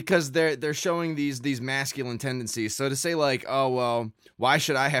because they're showing these masculine tendencies. So to say like, oh well, why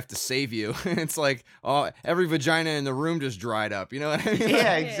should I have to save you? It's like, oh, every vagina in the room just dried up. You know what I mean?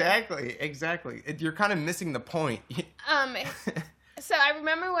 Yeah, exactly. You're kind of missing the point. So I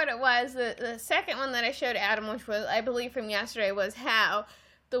remember what it was. The second one that I showed Adam, which was I believe from yesterday, was how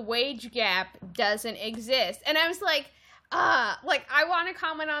the wage gap doesn't exist, and I was like. I want to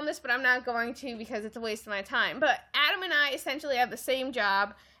comment on this, but I'm not going to because it's a waste of my time. But Adam and I essentially have the same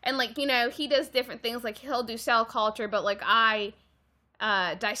job, and he does different things. Like he'll do cell culture, but like I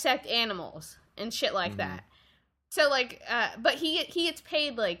dissect animals and shit like that. So but he gets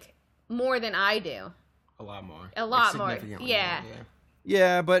paid like more than I do. A lot more. A lot more. Yeah.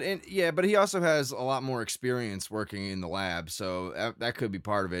 Yeah, but he also has a lot more experience working in the lab, so that could be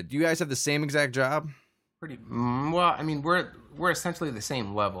part of it. Do you guys have the same exact job? Pretty well. I mean, we're essentially the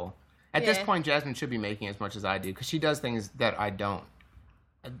same level. At this point, Jasmine should be making as much as I do because she does things that I don't.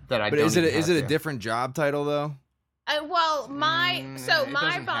 But is it a different job title though?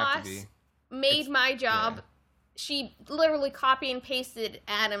 My boss made my job. Yeah. She literally copy and pasted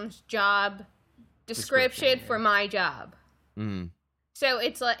Adam's job description for my job. Mm-hmm. So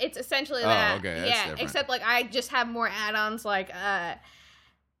it's essentially that. Okay, that's different. Except like I just have more add-ons like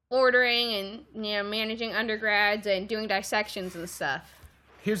ordering and managing undergrads and doing dissections and stuff.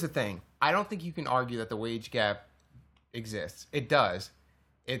 Here's the thing. I don't think you can argue that the wage gap exists. It does.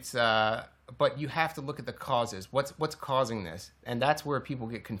 It's but you have to look at the causes. What's causing this? And that's where people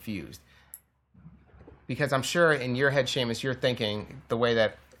get confused. Because I'm sure in your head, Seamus, you're thinking the way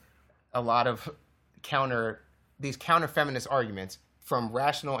that a lot of these counter-feminist arguments from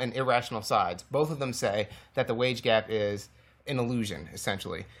rational and irrational sides, both of them say that the wage gap is an illusion,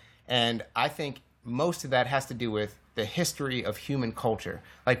 essentially. And I think most of that has to do with the history of human culture.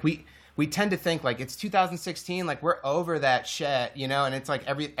 Like we tend to think like it's 2016, like we're over that shit, and it's like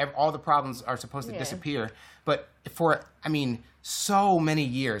all the problems are supposed to disappear. But so many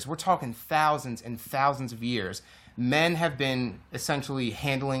years. We're talking thousands and thousands of years. Men have been essentially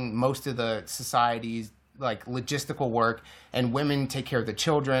handling most of the society's like logistical work, and women take care of the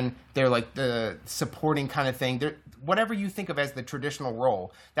children. They're like the supporting kind of thing. They're whatever you think of as the traditional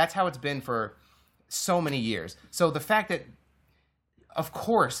role. That's how it's been for so many years. So the fact that, of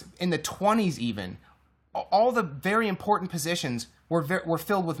course, in the 20s even, all the very important positions were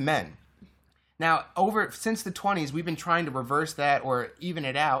filled with men. Now, since the 20s, we've been trying to reverse that or even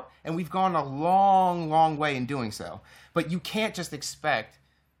it out, and we've gone a long, long way in doing so. But you can't just expect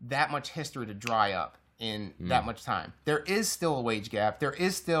that much history to dry up in that much time. There is still a wage gap. There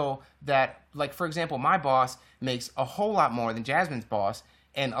is still that, like, for example, my boss makes a whole lot more than Jasmine's boss,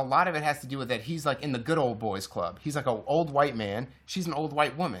 and a lot of it has to do with that he's, like, in the good old boys club. He's, like, an old white man. She's an old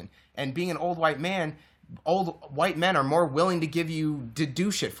white woman. And being an old white man, old white men are more willing to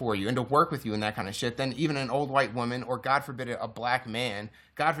do shit for you and to work with you and that kind of shit than even an old white woman or, God forbid, a black man,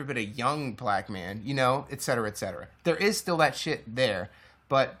 God forbid, a young black man, you know, et cetera, et cetera. There is still that shit there.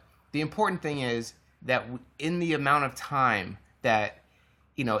 But the important thing is that in the amount of time that,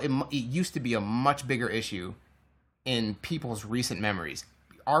 you know, it used to be a much bigger issue in people's recent memories.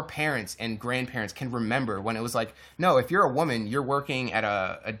 Our parents and grandparents can remember when it was like, no, if you're a woman, you're working at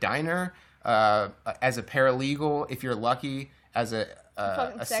a diner, as a paralegal, if you're lucky, as a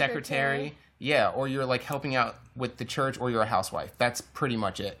secretary. Yeah, or you're like helping out with the church, or you're a housewife. That's pretty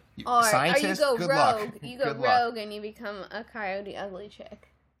much it. Or Scientist, you go good rogue. luck. You go Good rogue luck. and you become a Coyote Ugly chick.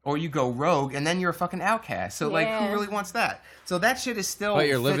 Or you go rogue, and then you're a fucking outcast. So, like, who really wants that? So that shit is still... But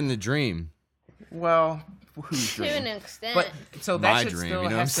you're living the dream. Well, whose dream? To an extent. But, so that My shit dream, still you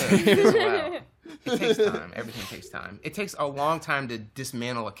know has what to I'm fizzle out. It takes time. Everything takes time. It takes a long time to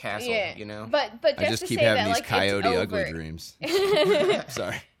dismantle a castle, you know? But I just just to keep say having that, these like, Coyote it's Ugly over. dreams.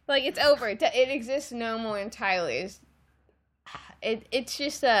 Sorry. Like, it's over. It exists no more entirely. It's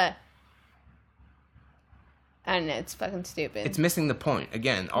just a... I don't know, it's fucking stupid. It's missing the point.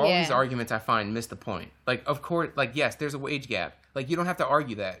 Again, all these arguments I find miss the point. Like, of course, like, yes, there's a wage gap. Like, you don't have to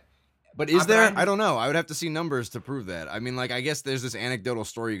argue that. But is there? I don't know. I would have to see numbers to prove that. I mean, like, I guess there's this anecdotal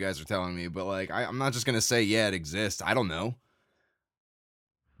story you guys are telling me, but, like, I'm not just going to say, yeah, it exists. I don't know.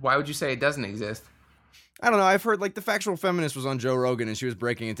 Why would you say it doesn't exist? I don't know. I've heard, like, the Factual Feminist was on Joe Rogan, and she was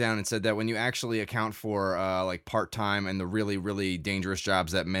breaking it down and said that when you actually account for, like, part-time and the really, really dangerous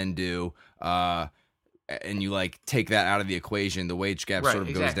jobs that men do, and you, like, take that out of the equation, the wage gap sort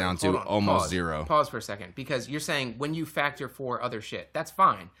of goes down to almost zero. Pause for a second, because you're saying when you factor for other shit, that's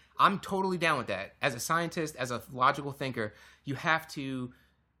fine. I'm totally down with that. As a scientist, as a logical thinker, you have to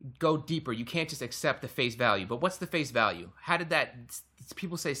go deeper. You can't just accept the face value. But what's the face value? How did that...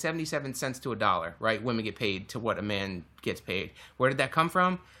 People say 77 cents to $1, right? Women get paid to what a man gets paid. Where did that come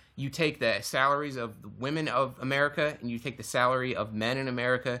from? You take the salaries of the women of America, and you take the salary of men in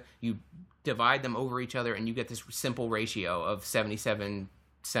America, you divide them over each other, and you get this simple ratio of 77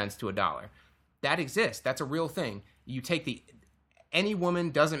 cents to $1. That exists. That's a real thing. You take any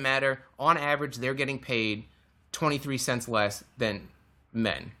woman, doesn't matter, on average, they're getting paid 23 cents less than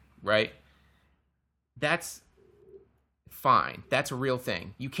men, right? That's fine. That's a real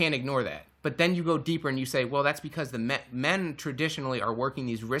thing. You can't ignore that. But then you go deeper and you say, well, that's because the men traditionally are working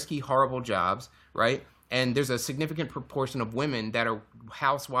these risky, horrible jobs, right? And there's a significant proportion of women that are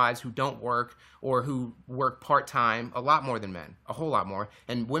housewives who don't work or who work part-time, a lot more than men, a whole lot more.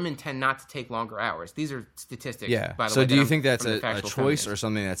 And women tend not to take longer hours. These are statistics, by the way. So do you think that's a a choice or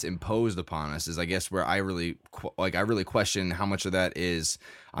something that's imposed upon us is, I guess, where I really question how much of that is.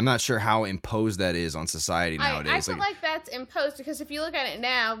 I'm not sure how imposed that is on society nowadays. I feel like that's imposed because if you look at it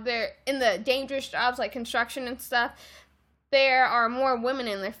now, they're in the dangerous jobs like construction and stuff. There are more women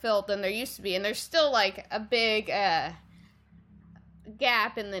in the field than there used to be, and there's still like a big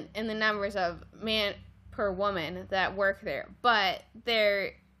gap in the numbers of man per woman that work there. But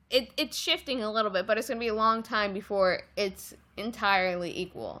it's shifting a little bit, but it's gonna be a long time before it's entirely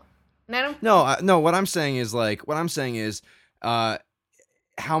equal. And I don't. No. What I'm saying is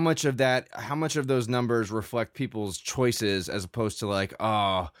how much of those numbers reflect people's choices as opposed to like,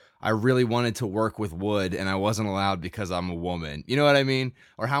 oh, I really wanted to work with wood and I wasn't allowed because I'm a woman. You know what I mean?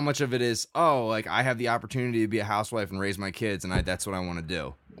 Or how much of it is, oh, like I have the opportunity to be a housewife and raise my kids and that's what I want to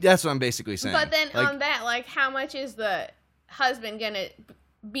do. That's what I'm basically saying. But then like, on that, like how much is the husband gonna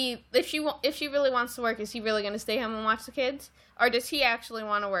be if she really wants to work, is he really gonna stay home and watch the kids? Or does he actually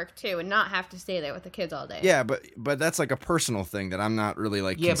want to work too and not have to stay there with the kids all day? Yeah, but that's like a personal thing that I'm not really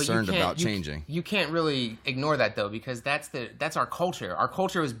like concerned about changing. You can't really ignore that though, because that's our culture. Our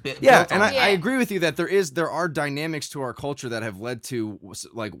culture is built and on I agree with you that there are dynamics to our culture that have led to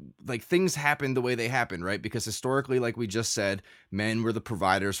like things happen the way they happen, right? Because historically, like we just said, men were the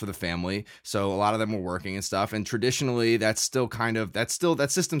providers for the family, so a lot of them were working and stuff. And traditionally, that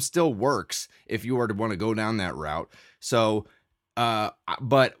system still works if you were to want to go down that route. So.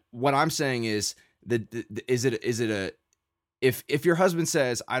 But what I'm saying is if your husband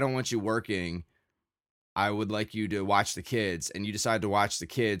says, I don't want you working, I would like you to watch the kids, and you decide to watch the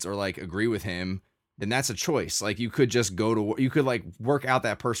kids or like agree with him, then that's a choice. Like you could just you could like work out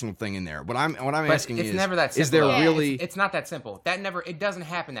that personal thing in there. What I'm asking it's is, never that simple. Is there really? It's not that simple. It doesn't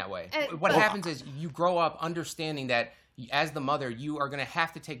happen that way. What happens is you grow up understanding that as the mother, you are going to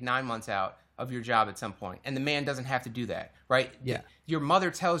have to take 9 months out of your job at some point, and the man doesn't have to do that, right? Yeah. Your mother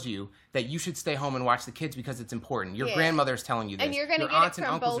tells you that you should stay home and watch the kids because it's important. Your grandmother's telling you this. And you're going to get it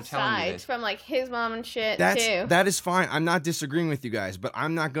from both sides, from like his mom and shit too. That is fine. I'm not disagreeing with you guys, but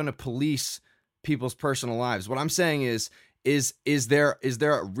I'm not going to police people's personal lives. What I'm saying is there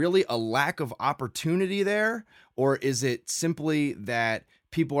really a lack of opportunity there, or is it simply that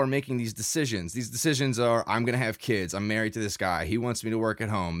people are making these decisions? These decisions are, I'm going to have kids. I'm married to this guy. He wants me to work at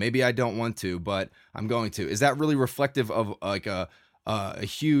home. Maybe I don't want to, but I'm going to. Is that really reflective of like a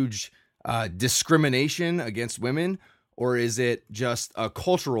huge discrimination against women? Or is it just a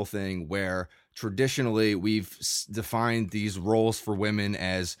cultural thing where traditionally we've defined these roles for women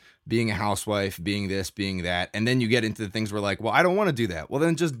as being a housewife, being this, being that, and then you get into the things where like, well, I don't want to do that. Well,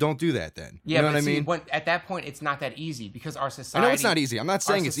 then just don't do that then. Yeah, you know what I mean? At that point, it's not that easy because our society... I know it's not easy. I'm not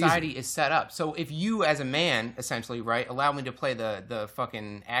saying it's easy. Our society is set up. So if you as a man, essentially, right, allow me to play the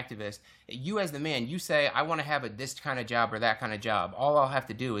fucking activist, you as the man, you say, I want to have this kind of job or that kind of job. All I'll have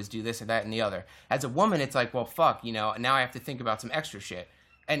to do is do this or that and the other. As a woman, it's like, well, fuck, now I have to think about some extra shit.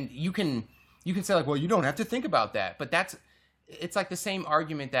 And you can say like, well, you don't have to think about that. But it's like the same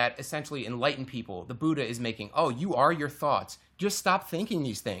argument that essentially enlightened people, the Buddha is making. Oh, you are your thoughts. Just stop thinking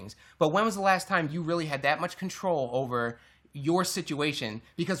these things. But when was the last time you really had that much control over your situation?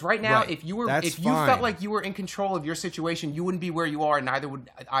 Because right now, if you felt like you were in control of your situation, you wouldn't be where you are, and neither would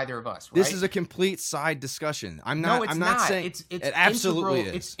either of us. Right? This is a complete side discussion. I'm not saying it absolutely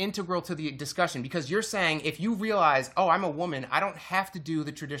is. It's integral to the discussion because you're saying if you realize, oh, I'm a woman, I don't have to do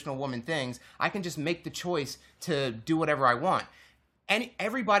the traditional woman things. I can just make the choice to do whatever I want, and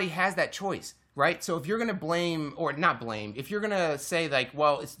everybody has that choice. Right? So if you're going to blame, or not blame, if you're going to say like,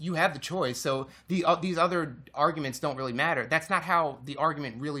 well, you have the choice, so these other arguments don't really matter, that's not how the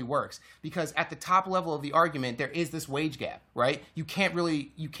argument really works. Because at the top level of the argument, there is this wage gap, right? You can't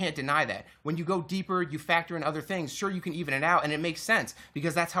deny that. When you go deeper, you factor in other things, sure, you can even it out, and it makes sense,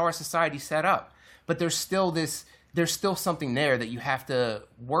 because that's how our society's set up. But there's still something there that you have to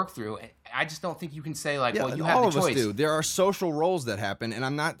work through. I just don't think you can say like, well, you have the choice. All of us do. There are social roles that happen, and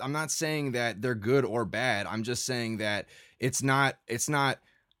I'm not saying that they're good or bad. I'm just saying that it's not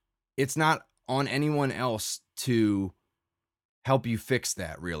on anyone else to help you fix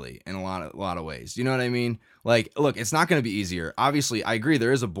that, really, in a lot of ways. You know what I mean? Like, look, it's not going to be easier. Obviously, I agree.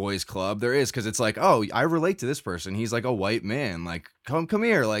 There is a boys' club. There is, because it's like, oh, I relate to this person. He's like a white man. Like, come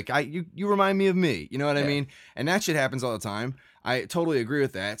here. Like, you remind me of me. You know what I mean? And that shit happens all the time. I totally agree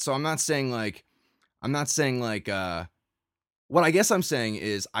with that. So I'm not saying like, what I guess I'm saying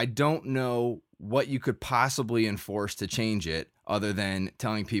is I don't know what you could possibly enforce to change it other than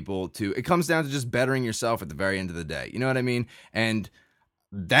telling people to. It comes down to just bettering yourself at the very end of the day. You know what I mean? And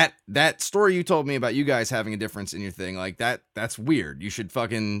that story you told me about you guys having a difference in your thing, like that's weird. You should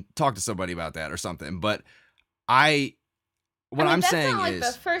fucking talk to somebody about that or something. But I'm saying that's not like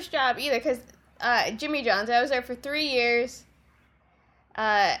the first job either, because Jimmy John's, I was there for 3 years.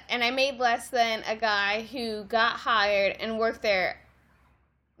 And I made less than a guy who got hired and worked there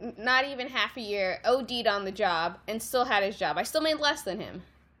not even half a year, OD'd on the job, and still had his job. I still made less than him.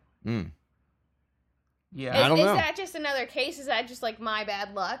 Yeah, I don't know. Is that just another case? Is that just like my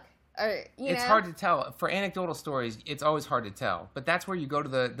bad luck? Or it's hard to tell. For anecdotal stories, it's always hard to tell. But that's where you go to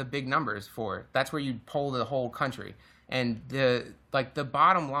the big numbers for. That's where you poll the whole country. And the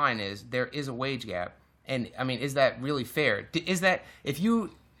bottom line is there is a wage gap. And, I mean, is that really fair? Is that,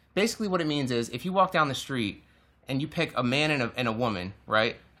 basically what it means is, if you walk down the street and you pick a man and a woman,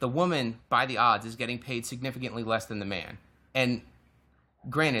 right? The woman, by the odds, is getting paid significantly less than the man. And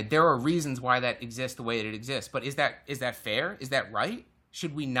granted, there are reasons why that exists the way that it exists. But is that fair? Is that right?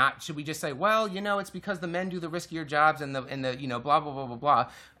 Should we just say, well, it's because the men do the riskier jobs and the blah, blah, blah, blah, blah.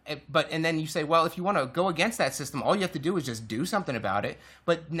 and then you say, well, if you want to go against that system, all you have to do is just do something about it.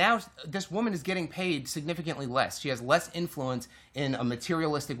 But now this woman is getting paid significantly less. She has less influence in a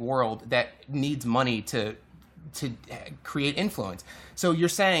materialistic world that needs money to create influence. So you're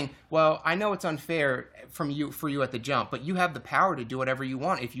saying, well, I know it's unfair for you at the jump, but you have the power to do whatever you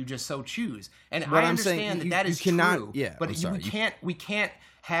want if you just so choose. And I understand that is true. Yeah, but we can't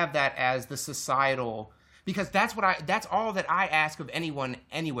have that as the societal, because that's all that I ask of anyone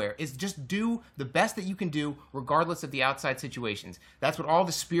anywhere, is just do the best that you can do regardless of the outside situations. That's what all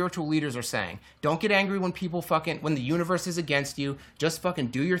the spiritual leaders are saying. Don't get angry when when the universe is against you. Just fucking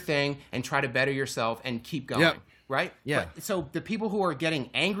do your thing and try to better yourself and keep going. Yep. Right? Yeah. But, so the people who are getting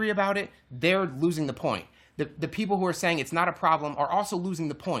angry about it, they're losing the point. The people who are saying it's not a problem are also losing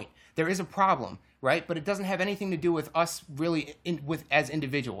the point. There is a problem, right? But it doesn't have anything to do with us really as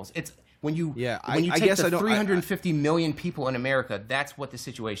individuals. It's when you take the 350 million people in America, that's what the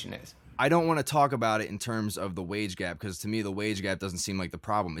situation is. I don't want to talk about it in terms of the wage gap, because to me the wage gap doesn't seem like the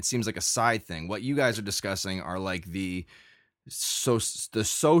problem. It seems like a side thing. What you guys are discussing are like the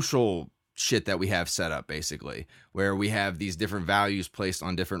social shit that we have set up, basically, where we have these different values placed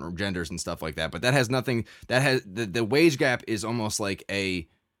on different genders and stuff like that. But that has nothing. That has the wage gap is almost like a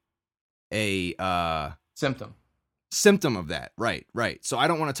symptom of that. Right. So I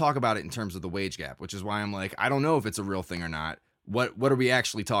don't want to talk about it in terms of the wage gap, which is why I'm like, I don't know if it's a real thing or not. What are we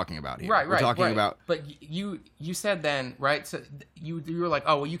actually talking about here? We're talking about. But you said then, right? So you were like,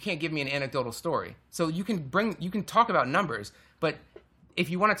 oh well, you can't give me an anecdotal story. So you can talk about numbers, but if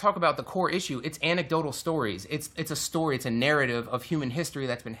you want to talk about the core issue, it's anecdotal stories. It's a story. It's a narrative of human history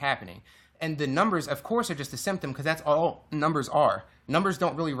that's been happening. And the numbers, of course, are just a symptom, because that's all numbers are. Numbers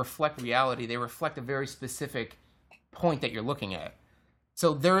don't really reflect reality. They reflect a very specific point that you're looking at.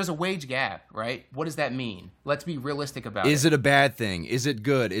 So there is a wage gap, right? What does that mean? Let's be realistic about it. Is it a bad thing? Is it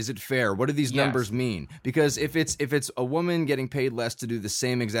good? Is it fair? What do these numbers mean? Because if it's a woman getting paid less to do the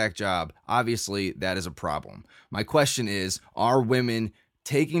same exact job, obviously that is a problem. My question is, are women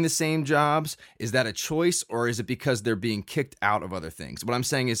taking the same jobs? Is that a choice, or is it because they're being kicked out of other things? What I'm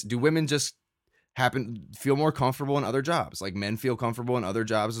saying is, do women just feel more comfortable in other jobs, like men feel comfortable in other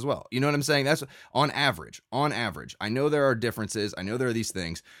jobs as well? You know what I'm saying? That's on average. I know there are differences. I know there are these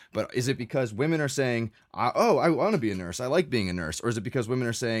things, but is it because women are saying, oh, I want to be a nurse, I like being a nurse? Or is it because women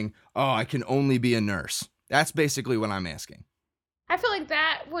are saying, oh, I can only be a nurse? That's basically what I'm asking. I feel like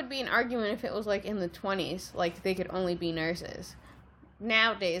that would be an argument if it was like in the 20s, like they could only be nurses.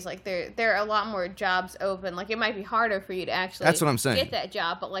 Nowadays, like there are a lot more jobs open. Like it might be harder for you to actually that's what I'm saying. Get that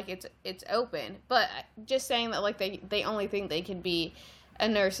job, but like it's open. But just saying that like they only think they can be a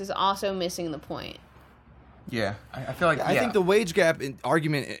nurse is also missing the point. Yeah, I feel like I think the wage gap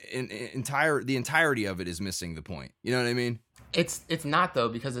argument the entirety of it is missing the point. You know what I mean? It's not though,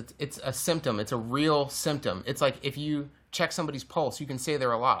 because it's a symptom. It's a real symptom. It's like if you check somebody's pulse, you can say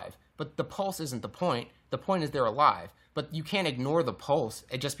they're alive, but the pulse isn't the point. The point is they're alive. But you can't ignore the pulse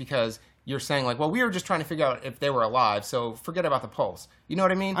just because you're saying like, well, we were just trying to figure out if they were alive, so forget about the pulse. You know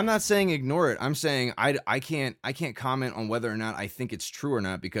what I mean? I'm not saying ignore it. I'm saying I can't comment on whether or not I think it's true or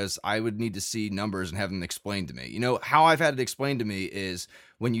not, because I would need to see numbers and have them explained to me. You know, how I've had it explained to me is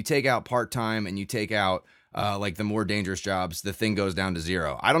when you take out part-time and you take out like the more dangerous jobs, the thing goes down to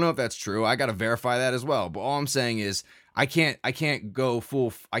zero. I don't know if that's true. I got to verify that as well. But all I'm saying is I can't go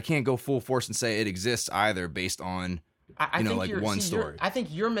full force and say it exists either based on one story. I think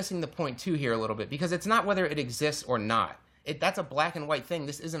you're missing the point too here a little bit, because it's not whether it exists or not. That's a black and white thing.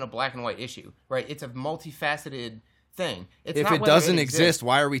 This isn't a black and white issue, right? It's a multifaceted thing. If it doesn't exist,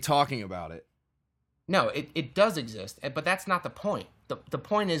 why are we talking about it? No, it does exist, but that's not the point. The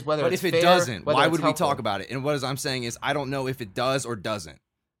point is whether it's fair. But if it doesn't, why would we talk about it? And what I'm saying is I don't know if it does or doesn't.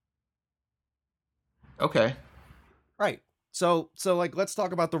 Okay. Right. So like, let's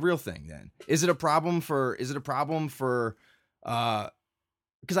talk about the real thing then. Is it a problem for because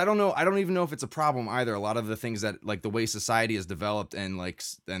I don't know. I don't even know if it's a problem either. A lot of the things that like the way society has developed and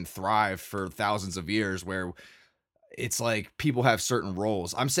thrived for thousands of years, where it's like people have certain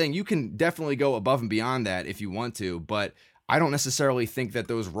roles. I'm saying you can definitely go above and beyond that if you want to, but I don't necessarily think that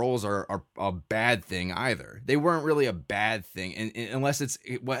those roles are a bad thing either. They weren't really a bad thing, and unless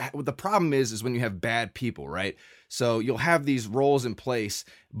what the problem is when you have bad people, right? So you'll have these roles in place,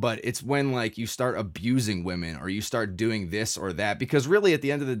 but it's when like you start abusing women or you start doing this or that, because really at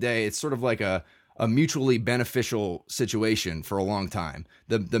the end of the day, it's sort of like a mutually beneficial situation for a long time.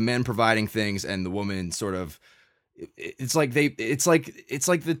 The men providing things and the woman sort of it's like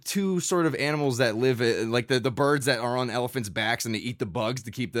the two sort of animals that live like the birds that are on elephants' backs and they eat the bugs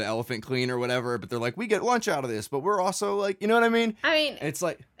to keep the elephant clean or whatever, but they're like, we get lunch out of this, but we're also like, you know what I mean? I mean, it's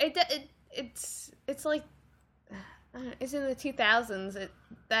like it's like it's in the 2000s.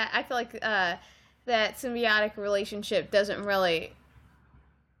 That I feel like that symbiotic relationship doesn't really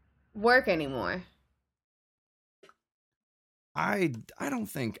work anymore. I don't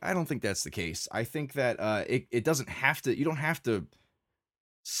think that's the case. I think that it doesn't have to. You don't have to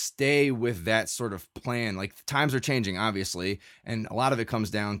stay with that sort of plan. Like times are changing, obviously, and a lot of it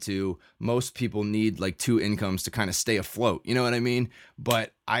comes down to most people need like two incomes to kind of stay afloat. You know what I mean?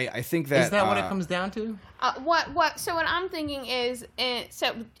 But I think that is that what it comes down to? What? So what I'm thinking is,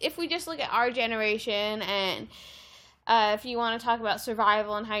 so if we just look at our generation and. If you want to talk about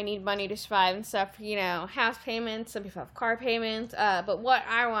survival and how you need money to survive and stuff, you know, house payments, some people have car payments. But what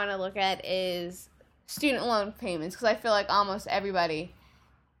I want to look at is student loan payments, because I feel like almost everybody,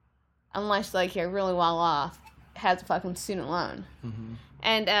 unless like you're really well off, has a fucking student loan. Mm-hmm.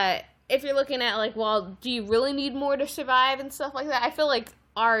 And if you're looking at like, well, do you really need more to survive and stuff like that? I feel like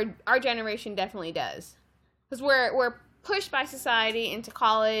our generation definitely does, because we're pushed by society into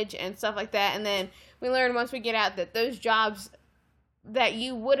college and stuff like that, and then we learn once we get out that those jobs that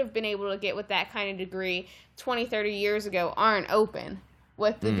you would have been able to get with that kind of degree 20, 30 years ago aren't open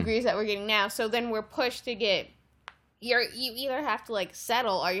with the degrees that we're getting now. So then we're pushed to get, you either have to like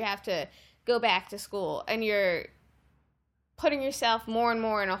settle or you have to go back to school, and you're putting yourself more and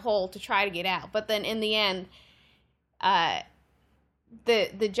more in a hole to try to get out. But then in the end,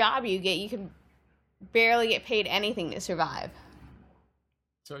 the job you get, you can barely get paid anything to survive.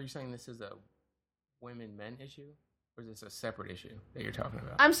 So are you saying this is a women-men issue, or is this a separate issue that you're talking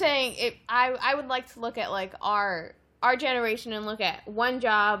about? I'm saying I would like to look at like our generation and look at one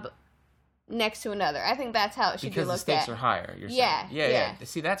job next to another. I think that's how it should be looked at. Because the stakes are higher. You're saying. Yeah.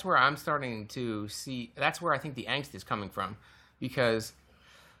 See, that's where I'm starting to see. That's where I think the angst is coming from, because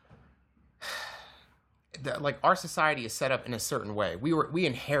like our society is set up in a certain way. We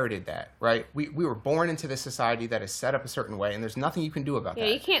inherited that, right? We were born into this society that is set up a certain way, and there's nothing you can do about that.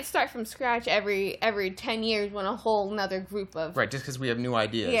 Yeah, you can't start from scratch every 10 years when a whole nother group of... Right, just because we have new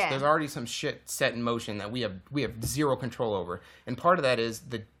ideas. Yeah. There's already some shit set in motion that we have zero control over. And part of that is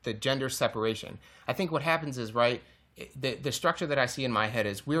the gender separation. I think what happens is, right, the structure that I see in my head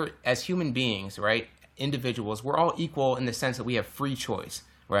is we're, as human beings, right, individuals, we're all equal in the sense that we have free choice,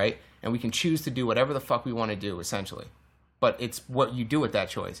 right? And we can choose to do whatever the fuck we want to do, essentially. But it's what you do with that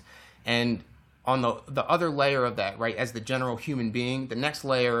choice. And on the other layer of that, right, as the general human being, the next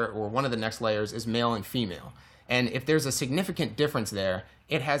layer, or one of the next layers, is male and female. And if there's a significant difference there,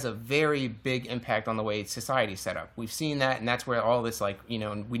 it has a very big impact on the way society is set up. We've seen that, and that's where all this, like, you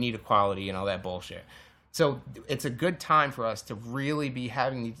know, we need equality and all that bullshit. So it's a good time for us to really be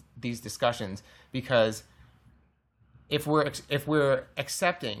having these discussions, because if we're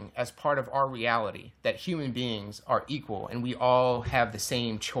accepting as part of our reality that human beings are equal and we all have the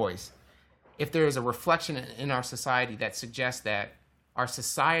same choice, if there is a reflection in our society that suggests that our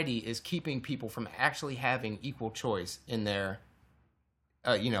society is keeping people from actually having equal choice in their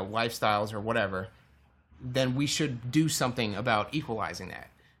lifestyles or whatever, then we should do something about equalizing that.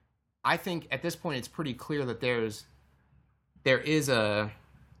 I think at this point it's pretty clear that there is a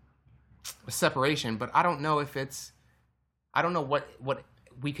separation, but I don't know what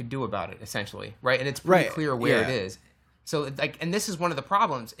we could do about it, essentially, right? And it's pretty clear where it is. So, like, and this is one of the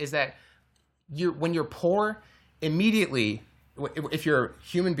problems, is that when you're poor, immediately, if you're a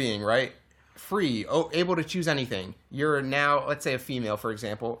human being, right, free, able to choose anything, you're now, let's say a female, for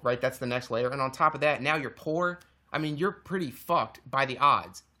example, right? That's the next layer. And on top of that, now you're poor. I mean, you're pretty fucked by the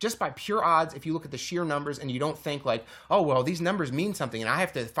odds. Just by pure odds, if you look at the sheer numbers and you don't think like, oh, well, these numbers mean something and I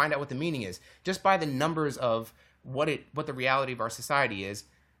have to find out what the meaning is. Just by the numbers of what the reality of our society is,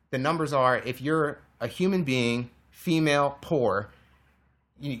 the numbers are, if you're a human being, female, poor,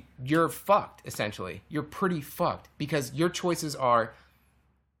 you're fucked, essentially. You're pretty fucked, because your choices are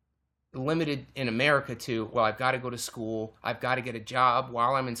limited in America to, well, I've got to go to school, I've got to get a job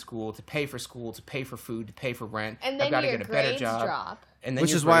while I'm in school, to pay for food, to pay for rent, and then I've got to your get a better grades job. drop. And then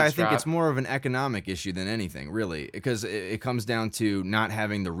which your is why I grades think drop. it's more of an economic issue than anything, really, because it comes down to not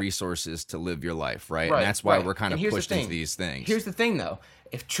having the resources to live your life, right? And that's why we're kind of pushed into these things. Here's the thing, though.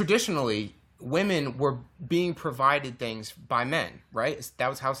 If traditionally women were being provided things by men, right? That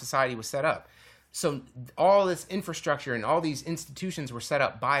was how society was set up. So all this infrastructure and all these institutions were set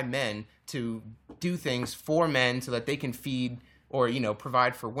up by men to do things for men so that they can feed or,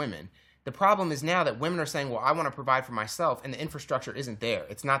 provide for women. The problem is now that women are saying, well, I want to provide for myself, and the infrastructure isn't there.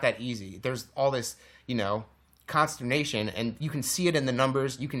 It's not that easy. There's all this, consternation, and you can see it in the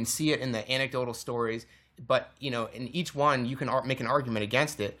numbers, you can see it in the anecdotal stories, but in each one you can make an argument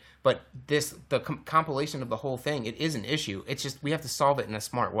against it. But the compilation of the whole thing, it is an issue. It's just we have to solve it in a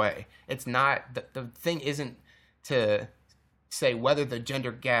smart way. It's not the thing isn't to say whether the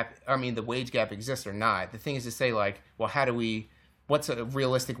the wage gap exists or not. The thing is to say, like, well, what's a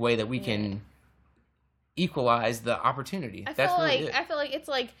realistic way that we can equalize the opportunity? I feel like it's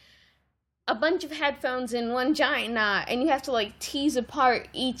like a bunch of headphones in one giant knot, and you have to like tease apart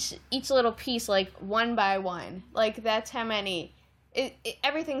each little piece like one by one. Like that's how many.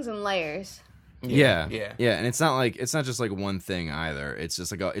 Everything's in layers. Yeah, and it's not just like one thing either. It's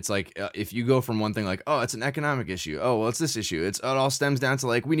just like if you go from one thing like, oh, it's an economic issue. Oh, well, it's this issue. It all stems down to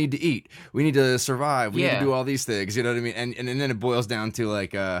like we need to eat, we need to survive, we need to do all these things. You know what I mean? And then it boils down to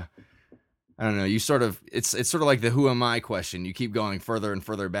like I don't know. You sort of it's sort of like the who am I question. You keep going further and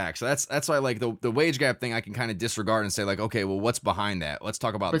further back. So that's why like the wage gap thing I can kind of disregard and say like, okay, well, what's behind that? Let's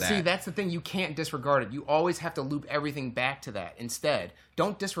talk about that. But see, that's the thing. You can't disregard it. You always have to loop everything back to that. Instead,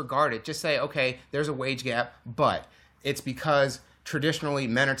 don't disregard it. Just say, okay, there's a wage gap, but it's because traditionally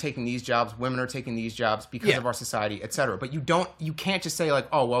men are taking these jobs, women are taking these jobs because of our society, etc. But you can't just say like,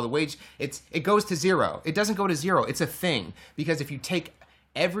 oh, well, the wage it goes to zero. It doesn't go to zero. It's a thing, because if you take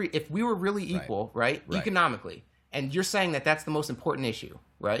if we were really equal, right, economically, and you're saying that that's the most important issue,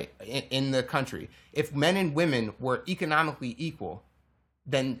 right, in the country. If men and women were economically equal,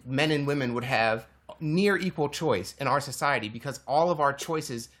 then men and women would have near equal choice in our society, because all of our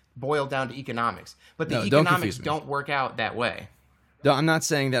choices boil down to economics. But the economics don't work out that way. No, I'm not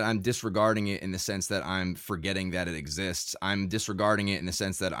saying that I'm disregarding it in the sense that I'm forgetting that it exists. I'm disregarding it in the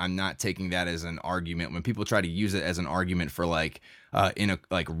sense that I'm not taking that as an argument. When people try to use it as an argument for like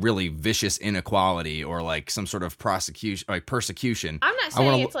really vicious inequality or like some sort of persecution. I'm not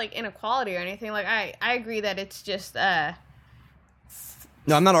saying it's like inequality or anything. Like I agree that it's just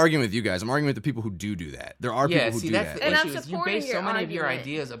No, I'm not arguing with you guys. I'm arguing with the people who do that. There are people who do that. And I'm You supporting base so many of your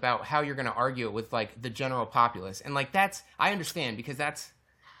ideas about how you're going to argue it with like the general populace, and like I understand, because that's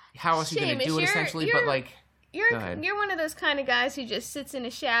how else you're going to do it essentially. But like, you're one of those kind of guys who just sits in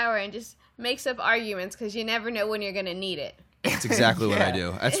a shower and just makes up arguments because you never know when you're going to need it. That's exactly what I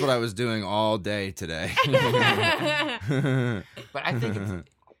do. That's what I was doing all day today. But I think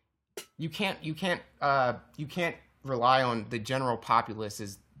you can't rely on the general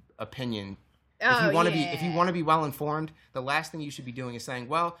populace's opinion. If you want to be well informed, the last thing you should be doing is saying,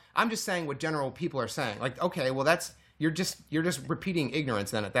 "Well, I'm just saying what general people are saying." Like, okay, well you're just repeating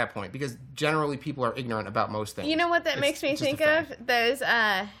ignorance then at that point, because generally people are ignorant about most things. You know what that makes me think of?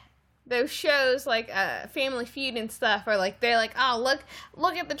 Those shows like Family Feud and stuff, or like they're like, "Oh,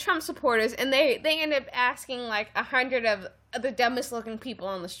 look at the Trump supporters," and they end up asking like 100 of the dumbest looking people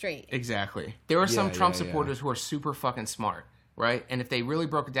on the street. Exactly. There are some Trump supporters who are super fucking smart, right? And if they really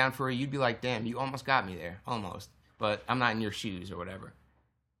broke it down for you, you'd be like, damn, you almost got me there. Almost. But I'm not in your shoes or whatever.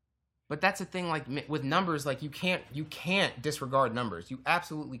 But that's the thing, like with numbers, like you can't disregard numbers. You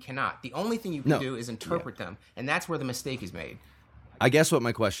absolutely cannot. The only thing you can do is interpret them. And that's where the mistake is made. I guess what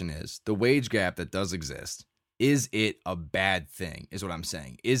my question is, the wage gap that does exist, is it a bad thing, is what I'm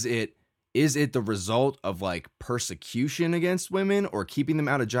saying. Is it the result of like persecution against women or keeping them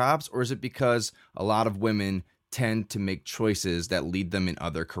out of jobs? Or is it because a lot of women tend to make choices that lead them in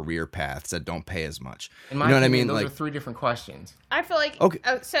other career paths that don't pay as much? In my opinion, those are three different questions. I feel like... Okay,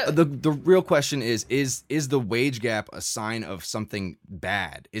 the real question is the wage gap a sign of something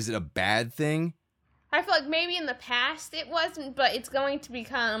bad? Is it a bad thing? I feel like maybe in the past it wasn't, but it's going to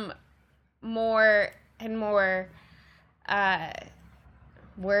become more and more...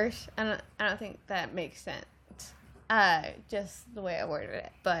 worse. I don't think that makes sense. Just the way I worded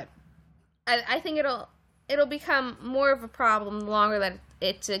it, but I think it'll become more of a problem the longer that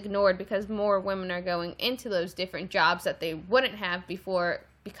it's ignored, because more women are going into those different jobs that they wouldn't have before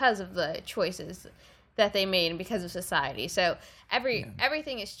because of the choices that they made and because of society. So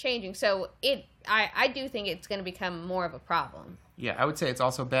everything is changing. So I do think it's going to become more of a problem. Yeah, I would say it's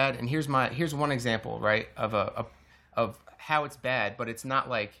also bad. And here's one example, right, of how it's bad, but it's not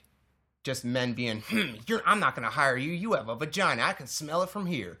like just men being, I'm not going to hire you. You have a vagina. I can smell it from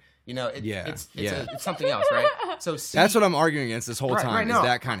here. You know, it's something else, right? So that's what I'm arguing against this whole time, is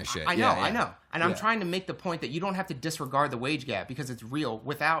that kind of shit. I know. And I'm trying to make the point that you don't have to disregard the wage gap because it's real.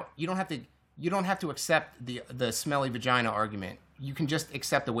 You don't have to accept the smelly vagina argument. You can just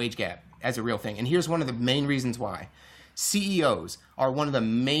accept the wage gap as a real thing. And here's one of the main reasons why. CEOs are one of the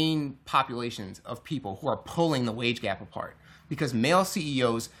main populations of people who are pulling the wage gap apart, because male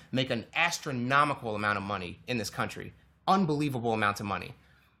CEOs make an astronomical amount of money in this country. Unbelievable amounts of money.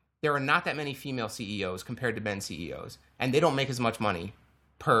 there are not that many female CEOs compared to men CEOs, and they don't make as much money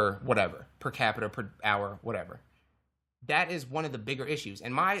per capita, per hour, whatever. That is one of the bigger issues.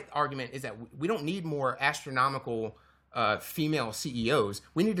 And my argument is that we don't need more astronomical female CEOs.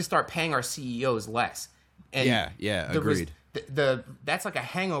 We need to start paying our CEOs less. And agreed. That's like a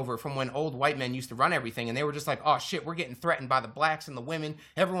hangover from when old white men used to run everything, and they were just like, oh shit, we're getting threatened by the blacks and the women.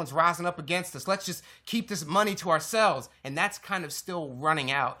 Everyone's rising up against us. Let's just keep this money to ourselves. And that's kind of still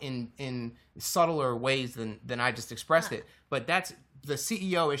running out in subtler ways than I just expressed it. But that's the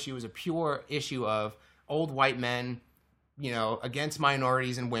CEO issue is a pure issue of old white men, against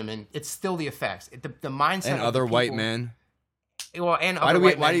minorities and women. It's still the effects. The mindset and of other the people, white men. Well, and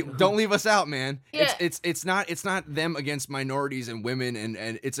don't leave us out, man. Yeah. It's not them against minorities and women,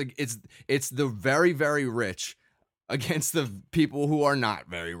 and it's the very, very rich against the people who are not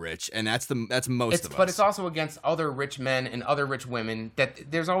very rich, and that's most of us. But it's also against other rich men and other rich women. That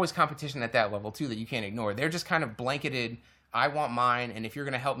there's always competition at that level too that you can't ignore. They're just kind of blanketed. I want mine, and if you're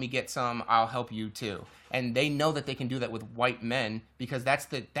going to help me get some, I'll help you too. And they know that they can do that with white men because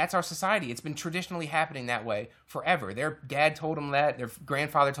that's our society. It's been traditionally happening that way forever. Their dad told them that. Their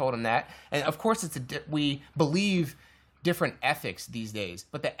grandfather told them that. And of course, we believe different ethics these days,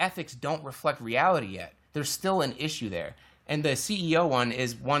 but the ethics don't reflect reality yet. There's still an issue there. And the CEO one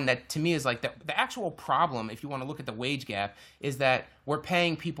is one that, to me, is like the actual problem, if you want to look at the wage gap, is that we're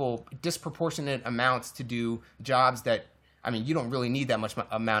paying people disproportionate amounts to do jobs that, you don't really need that much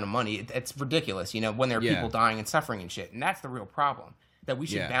amount of money. It's ridiculous, when there are people dying and suffering and shit. And that's the real problem. That we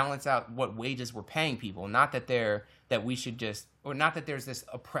should balance out what wages we're paying people, not that not that there's this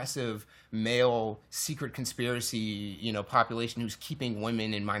oppressive male secret conspiracy, population who's keeping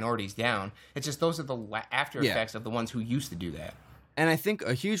women and minorities down. It's just those are the after effects of the ones who used to do that. And I think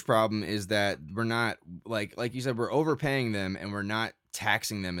a huge problem is that we're not, like you said, we're overpaying them and we're not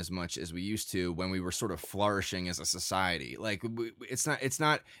taxing them as much as we used to when we were sort of flourishing as a society. Like it's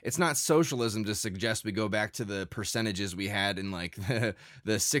not socialism to suggest we go back to the percentages we had in like the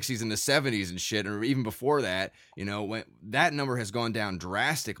 60s and the 70s and shit, or even before that, when that number has gone down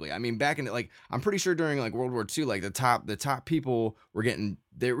drastically. Back in I'm pretty sure during like World War II, like the top people were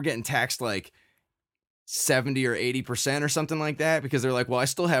getting taxed like 70 or 80% or something like that, because they're like, well, I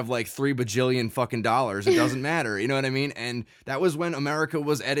still have like $3 bajillion fucking dollars. It doesn't matter. You know what I mean? And that was when America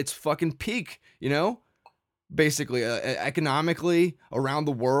was at its fucking peak, basically economically around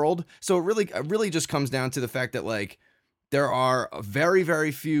the world. So it really just comes down to the fact that like there are very,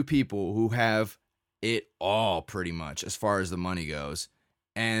 very few people who have it all pretty much as far as the money goes.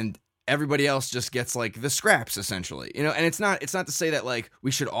 And everybody else just gets like the scraps essentially, and it's not to say that like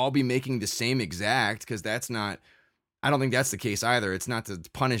we should all be making the same exact, because I don't think that's the case either. It's not to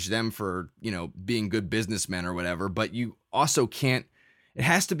punish them for, being good businessmen or whatever, but you also can't, it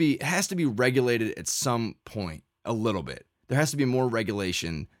has to be regulated at some point a little bit. There has to be more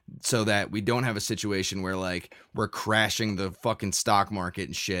regulation so that we don't have a situation where like we're crashing the fucking stock market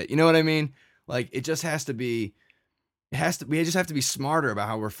and shit. You know what I mean? Like it just has to be, we just have to be smarter about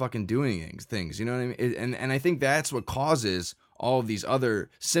how we're fucking doing things. You know what I mean? And I think that's what causes all of these other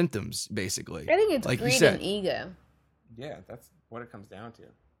symptoms, basically. I think it's like greed and ego. Yeah, that's what it comes down to.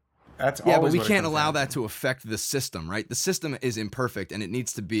 That's but we can't allow that to affect the system, right? The system is imperfect, and it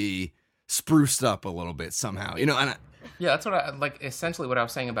needs to be spruced up a little bit somehow. That's what I like. Essentially, what I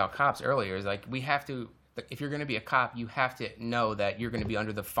was saying about cops earlier is like we have to. If you're going to be a cop, you have to know that you're going to be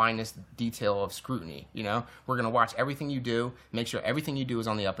under the finest detail of scrutiny. We're going to watch everything you do, make sure everything you do is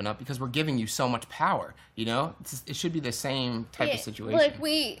on the up and up, because we're giving you so much power. It should be the same type of situation. Like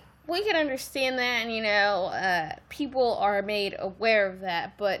we can understand that, and people are made aware of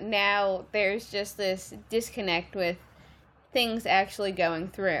that, but now there's just this disconnect with things actually going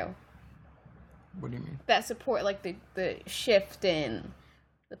through. What do you mean? That support, like the shift in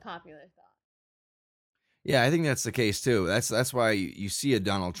the popular thought. Yeah, I think that's the case too. That's why you see a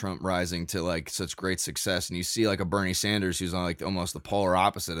Donald Trump rising to like such great success, and you see like a Bernie Sanders who's on like almost the polar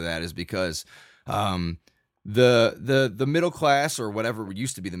opposite of that, is because the middle class, or whatever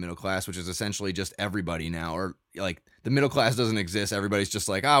used to be the middle class, which is essentially just everybody now, or like the middle class doesn't exist. Everybody's just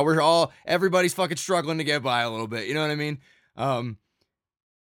like, everybody's fucking struggling to get by a little bit. You know what I mean?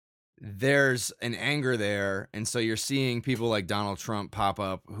 There's an anger there, and so you're seeing people like Donald Trump pop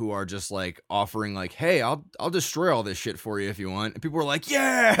up who are just like offering like, hey, I'll destroy all this shit for you if you want, and people are like,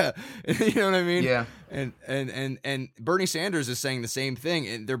 yeah. You know what I mean? Yeah. And Bernie Sanders is saying the same thing,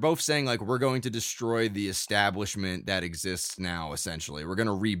 and they're both saying like, we're going to destroy the establishment that exists now. Essentially, we're going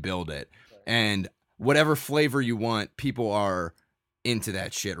to rebuild it, and whatever flavor you want, people are into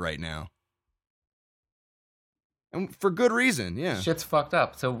that shit right now. And for good reason, yeah. Shit's fucked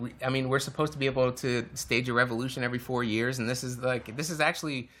up. So we're supposed to be able to stage a revolution every 4 years, and this is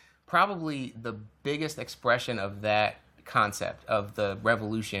actually probably the biggest expression of that concept of the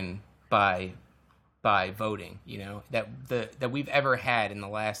revolution by voting, that we've ever had in the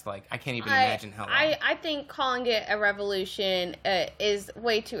last, I can't even imagine how long. I think calling it a revolution is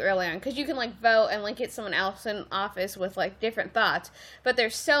way too early on, because you can vote and get someone else in office with different thoughts, but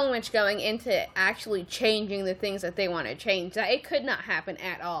there's so much going into actually changing the things that they want to change that it could not happen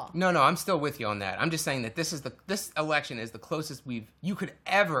at all. No, I'm still with you on that. I'm just saying that this election is the closest you could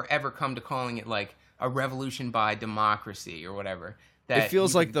ever come to calling it a revolution by democracy or whatever. It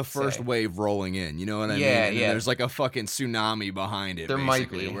feels like the first wave rolling in, you know what I mean? And there's a fucking tsunami behind it. There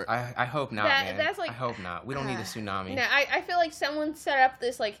basically. might be. I hope not, man. I hope not. We don't need a tsunami. No, I feel like someone set up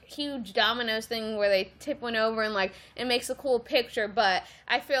this huge dominoes thing where they tip one over and it makes a cool picture, but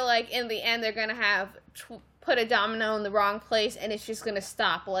I feel like in the end they're gonna have put a domino in the wrong place and it's just gonna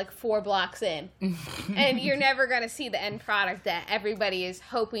stop 4 blocks in, and you're never gonna see the end product that everybody is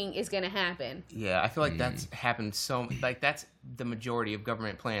hoping is gonna happen. Yeah, I feel like that's happened that's the majority of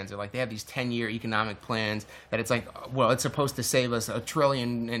government plans. They have these 10-year economic plans that it's it's supposed to save us $1.5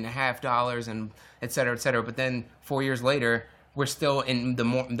 trillion and et cetera, but then 4 years later we're still in the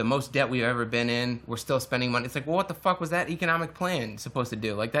most debt we've ever been in. We're still spending money. It's what the fuck was that economic plan supposed to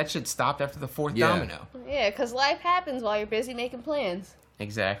do? That shit stopped after the 4th domino. Yeah, because life happens while you're busy making plans.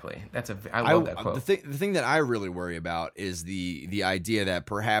 Exactly. I love that quote. The thing that I really worry about is the idea that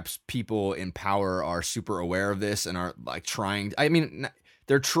perhaps people in power are super aware of this and are trying. I mean,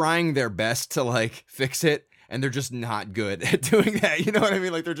 they're trying their best to fix it, and they're just not good at doing that. You know what I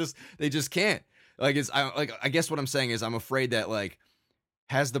mean? They just can't. I guess what I'm saying is I'm afraid that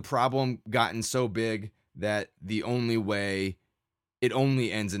has the problem gotten so big that the only way it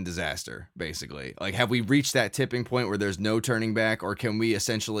only ends in disaster, basically. Have we reached that tipping point where there's no turning back, or can we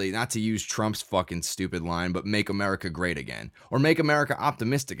essentially, not to use Trump's fucking stupid line, but make America great again, or make America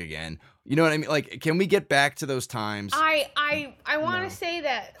optimistic again? You know what I mean? Can we get back to those times? I want to say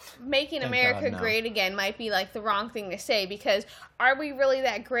that making America great again might be the wrong thing to say, because are we really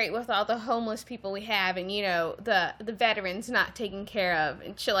that great with all the homeless people we have, and the veterans not taken care of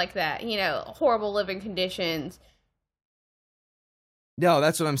and shit like that? Horrible living conditions. No,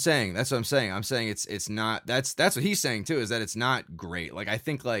 that's what I'm saying. I'm saying it's not. That's what he's saying too. Is that it's not great. I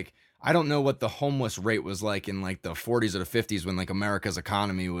think I don't know what the homeless rate was in the 40s or the 50s when America's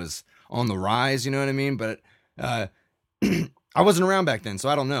economy was on the rise. You know what I mean? But I wasn't around back then, so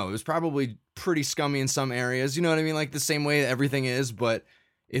I don't know. It was probably pretty scummy in some areas. You know what I mean? The same way that everything is. But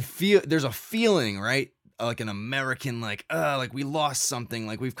there's a feeling, right? An American we lost something.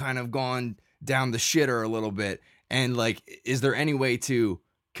 We've kind of gone down the shitter a little bit. And is there any way to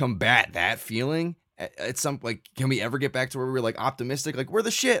combat that feeling? At some can we ever get back to where we're optimistic? We're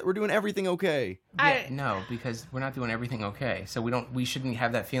the shit. We're doing everything okay. No, because we're not doing everything okay. So we shouldn't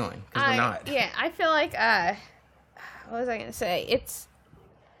have that feeling, because we're not. Yeah, I feel what was I gonna say?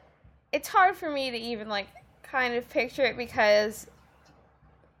 It's hard for me to even kind of picture it, because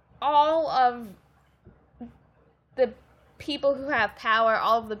all of the people who have power,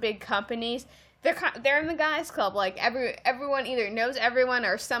 all of the big companies, they're in the guys club. Everyone either knows everyone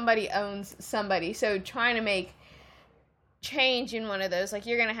or somebody owns somebody. So trying to make change in one of those,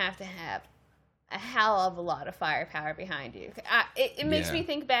 you're gonna have a hell of a lot of firepower behind you. It makes me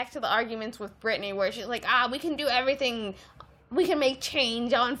think back to the arguments with Britney, where she's we can do everything. We can make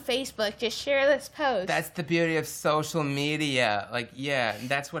change on Facebook. Just share this post. That's the beauty of social media.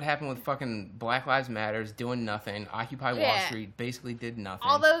 That's what happened with fucking Black Lives Matters doing nothing. Occupy Wall Street basically did nothing.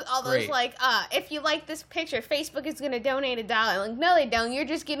 All those if you like this picture, Facebook is gonna donate $1. No, they don't. You're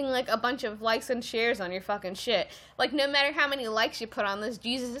just getting a bunch of likes and shares on your fucking shit. No matter how many likes you put on this,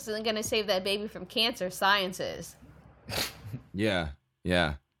 Jesus isn't gonna save that baby from cancer. Science is. Yeah.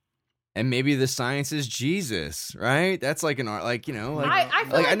 And maybe the science is Jesus, right? That's an art, I feel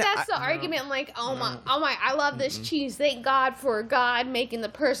that's the argument. I love this cheese. Thank God for God making the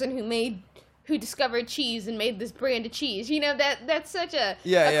person who discovered cheese and made this brand of cheese. That's such a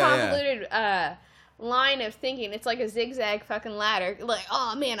convoluted line of thinking. It's a zigzag fucking ladder.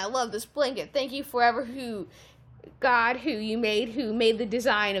 Oh man, I love this blanket. Thank you forever who you made, who made the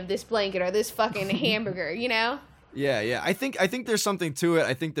design of this blanket or this fucking hamburger. Yeah. I think there's something to it.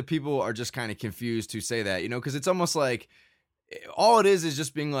 I think the people are just kind of confused who say that, because it's almost all it is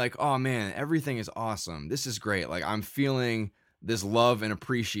just being oh man, everything is awesome. This is great. I'm feeling this love and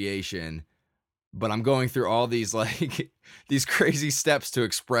appreciation, but I'm going through all these these crazy steps to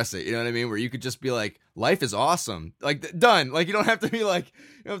express it. You know what I mean? Where you could just be life is awesome. Done. You don't have to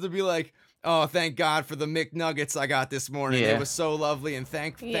be Oh, thank God for the McNuggets I got this morning. Yeah. It was so lovely, and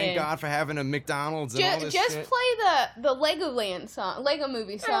thank God for having a McDonald's and all this Just shit. play the Legoland song, Lego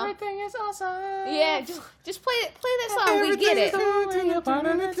Movie song. Everything is awesome. Yeah, just play that song. We get it.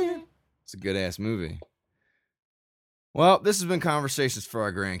 It's a good ass movie. Well, this has been Conversations for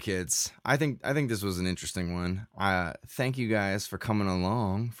Our Grandkids. I think this was an interesting one. Thank you guys for coming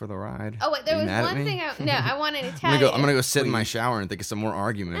along for the ride. Oh wait, there You was mad at one me? thing I wanted to tell you. I'm gonna go sit in my shower and think of some more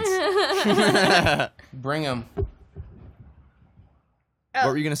arguments. Bring them. What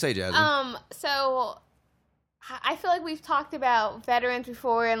were you gonna say, Jasmine? So I feel like we've talked about veterans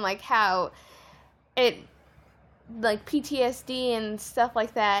before and like how it, like PTSD and stuff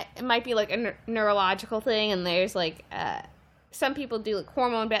like that, it might be like a neurological thing, and there's like some people do like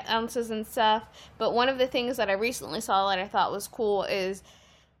hormone balances and stuff. But one of the things that I recently saw that I thought was cool is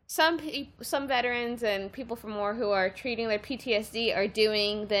some veterans and people from war who are treating their PTSD are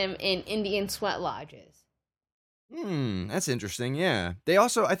doing them in Indian sweat lodges. That's interesting. Yeah,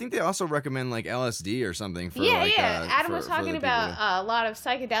 I think they also recommend like LSD or something for Adam was for talking the about people. a lot of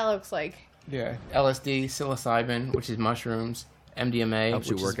psychedelics, like Yeah. LSD, psilocybin, which is mushrooms, MDMA, helps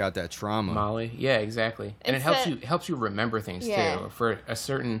you which work is out that trauma. Molly. Yeah, exactly. And it helps you remember things too.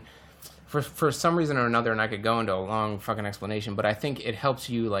 For some reason or another, and I could go into a long fucking explanation, but I think it helps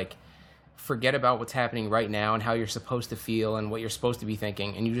you like forget about what's happening right now and how you're supposed to feel and what you're supposed to be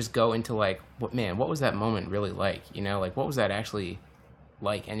thinking, and you just go into like, what was that moment really like? You know, like what was that actually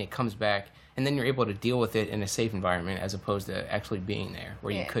like? And it comes back, and then you're able to deal with it in a safe environment as opposed to actually being there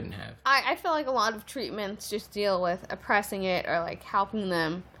where you couldn't have. I feel like a lot of treatments just deal with oppressing it or like helping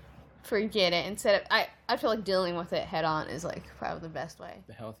them forget it instead of I feel like dealing with it head on is like probably the best way.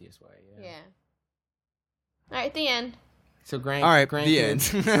 The healthiest way, Yeah. All right, the end. So All right, the end.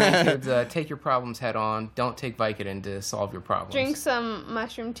 grandkids, take your problems head on. Don't take Vicodin to solve your problems. Drink some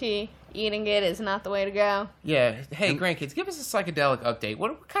mushroom tea. Eating it is not the way to go. Yeah. Hey, grandkids, give us a psychedelic update.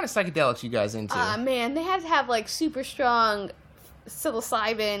 What kind of psychedelics you guys into? Man, they have to have like super strong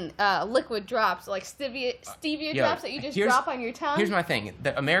psilocybin liquid drops, like stevia drops that you just drop on your tongue. Here's my thing.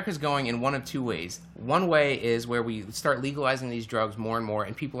 America's going in one of two ways. One way is where we start legalizing these drugs more and more,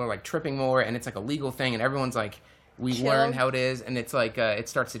 and people are like tripping more, and it's like a legal thing, and everyone's like, we learn how it is, and it's like it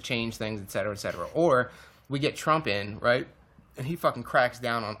starts to change things, et cetera, et cetera. Or we get Trump in, right? And he fucking cracks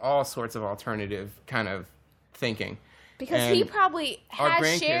down on all sorts of alternative kind of thinking. Because he probably has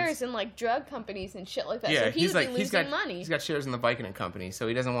grandkids- shares in like drug companies and shit like that. Yeah, so he would be losing money. He's got shares in the Vicodin company, so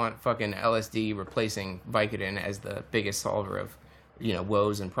he doesn't want fucking LSD replacing Vicodin as the biggest solver of,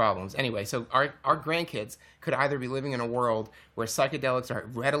 woes and problems. Anyway, so our grandkids could either be living in a world where psychedelics are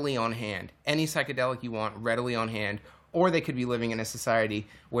readily on hand, any psychedelic you want readily on hand, or they could be living in a society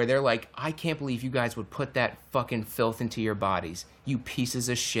where they're like, I can't believe you guys would put that fucking filth into your bodies. You pieces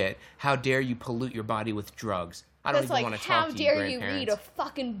of shit. How dare you pollute your body with drugs? I don't That's even like, want to talk how to you, dare you grandparents. read a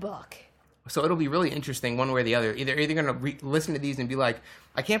fucking book? So it'll be really interesting one way or the other. Either going to listen to these and be like,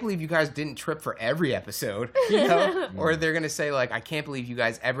 I can't believe you guys didn't trip for every episode, or they're going to say like, I can't believe you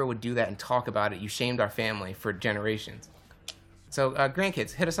guys ever would do that and talk about it. You shamed our family for generations. So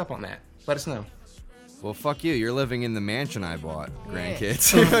grandkids, hit us up on that. Let us know. Well, fuck you. You're living in the mansion I bought,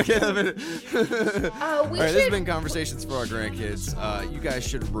 grandkids. We All right, this has should. been Conversations for Our Grandkids. You guys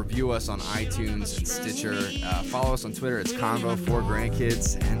should review us on iTunes and Stitcher. Follow us on Twitter. It's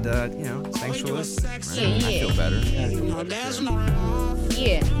Convo4Grandkids. And, thanks for listening. Right? Yeah. I feel better.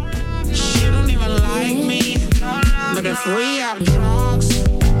 Yeah. She don't even like me. But if we have drugs,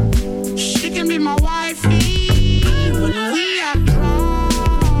 she can be my wifey. When we have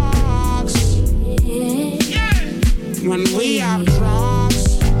drugs, when we have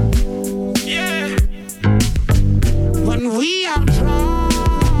drugs, when we have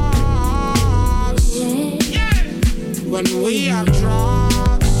drugs, when we have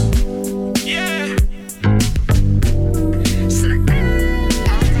drugs,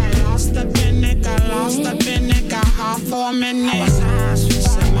 lost up in it, got hot for a minute.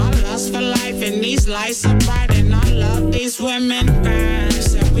 Said my lust for life and these lights are bright and I love these women.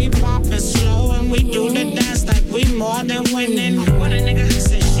 Said we poppin' slow and we do the dance like we more than winning.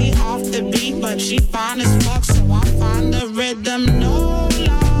 Said she off the beat but she fine as fuck, so I find the rhythm. No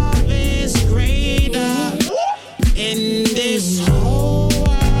love is greater in this whole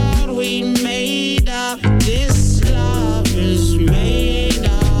world we made up. This love is made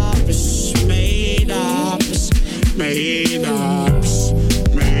up, it's made up, it's made up, it's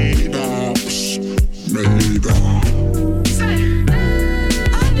made up, it's made up.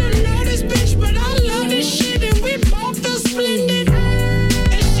 I don't know this bitch, but I love this shit and we both feel splendid.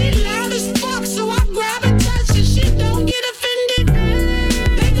 And she loud as fuck, so I grab and touch and she don't get offended.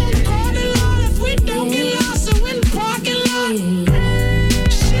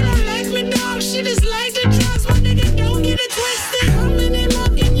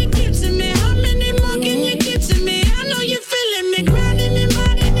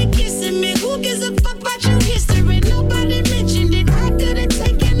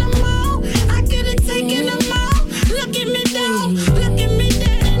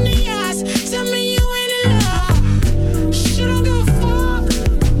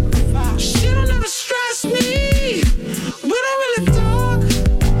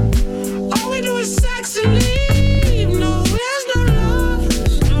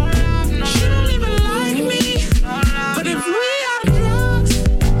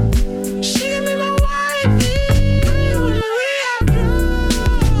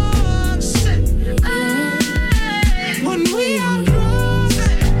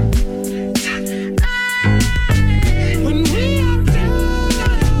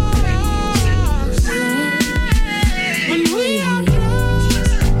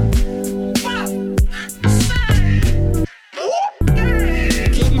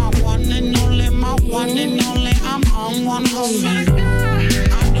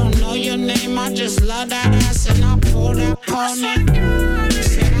 pulled up on me.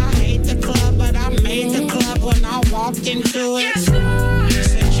 Said I hate the club, but I made the club when I walked into it.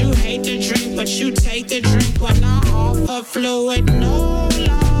 Said you hate the drink, but you take the drink when I offer fluid. No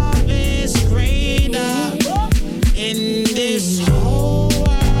lie.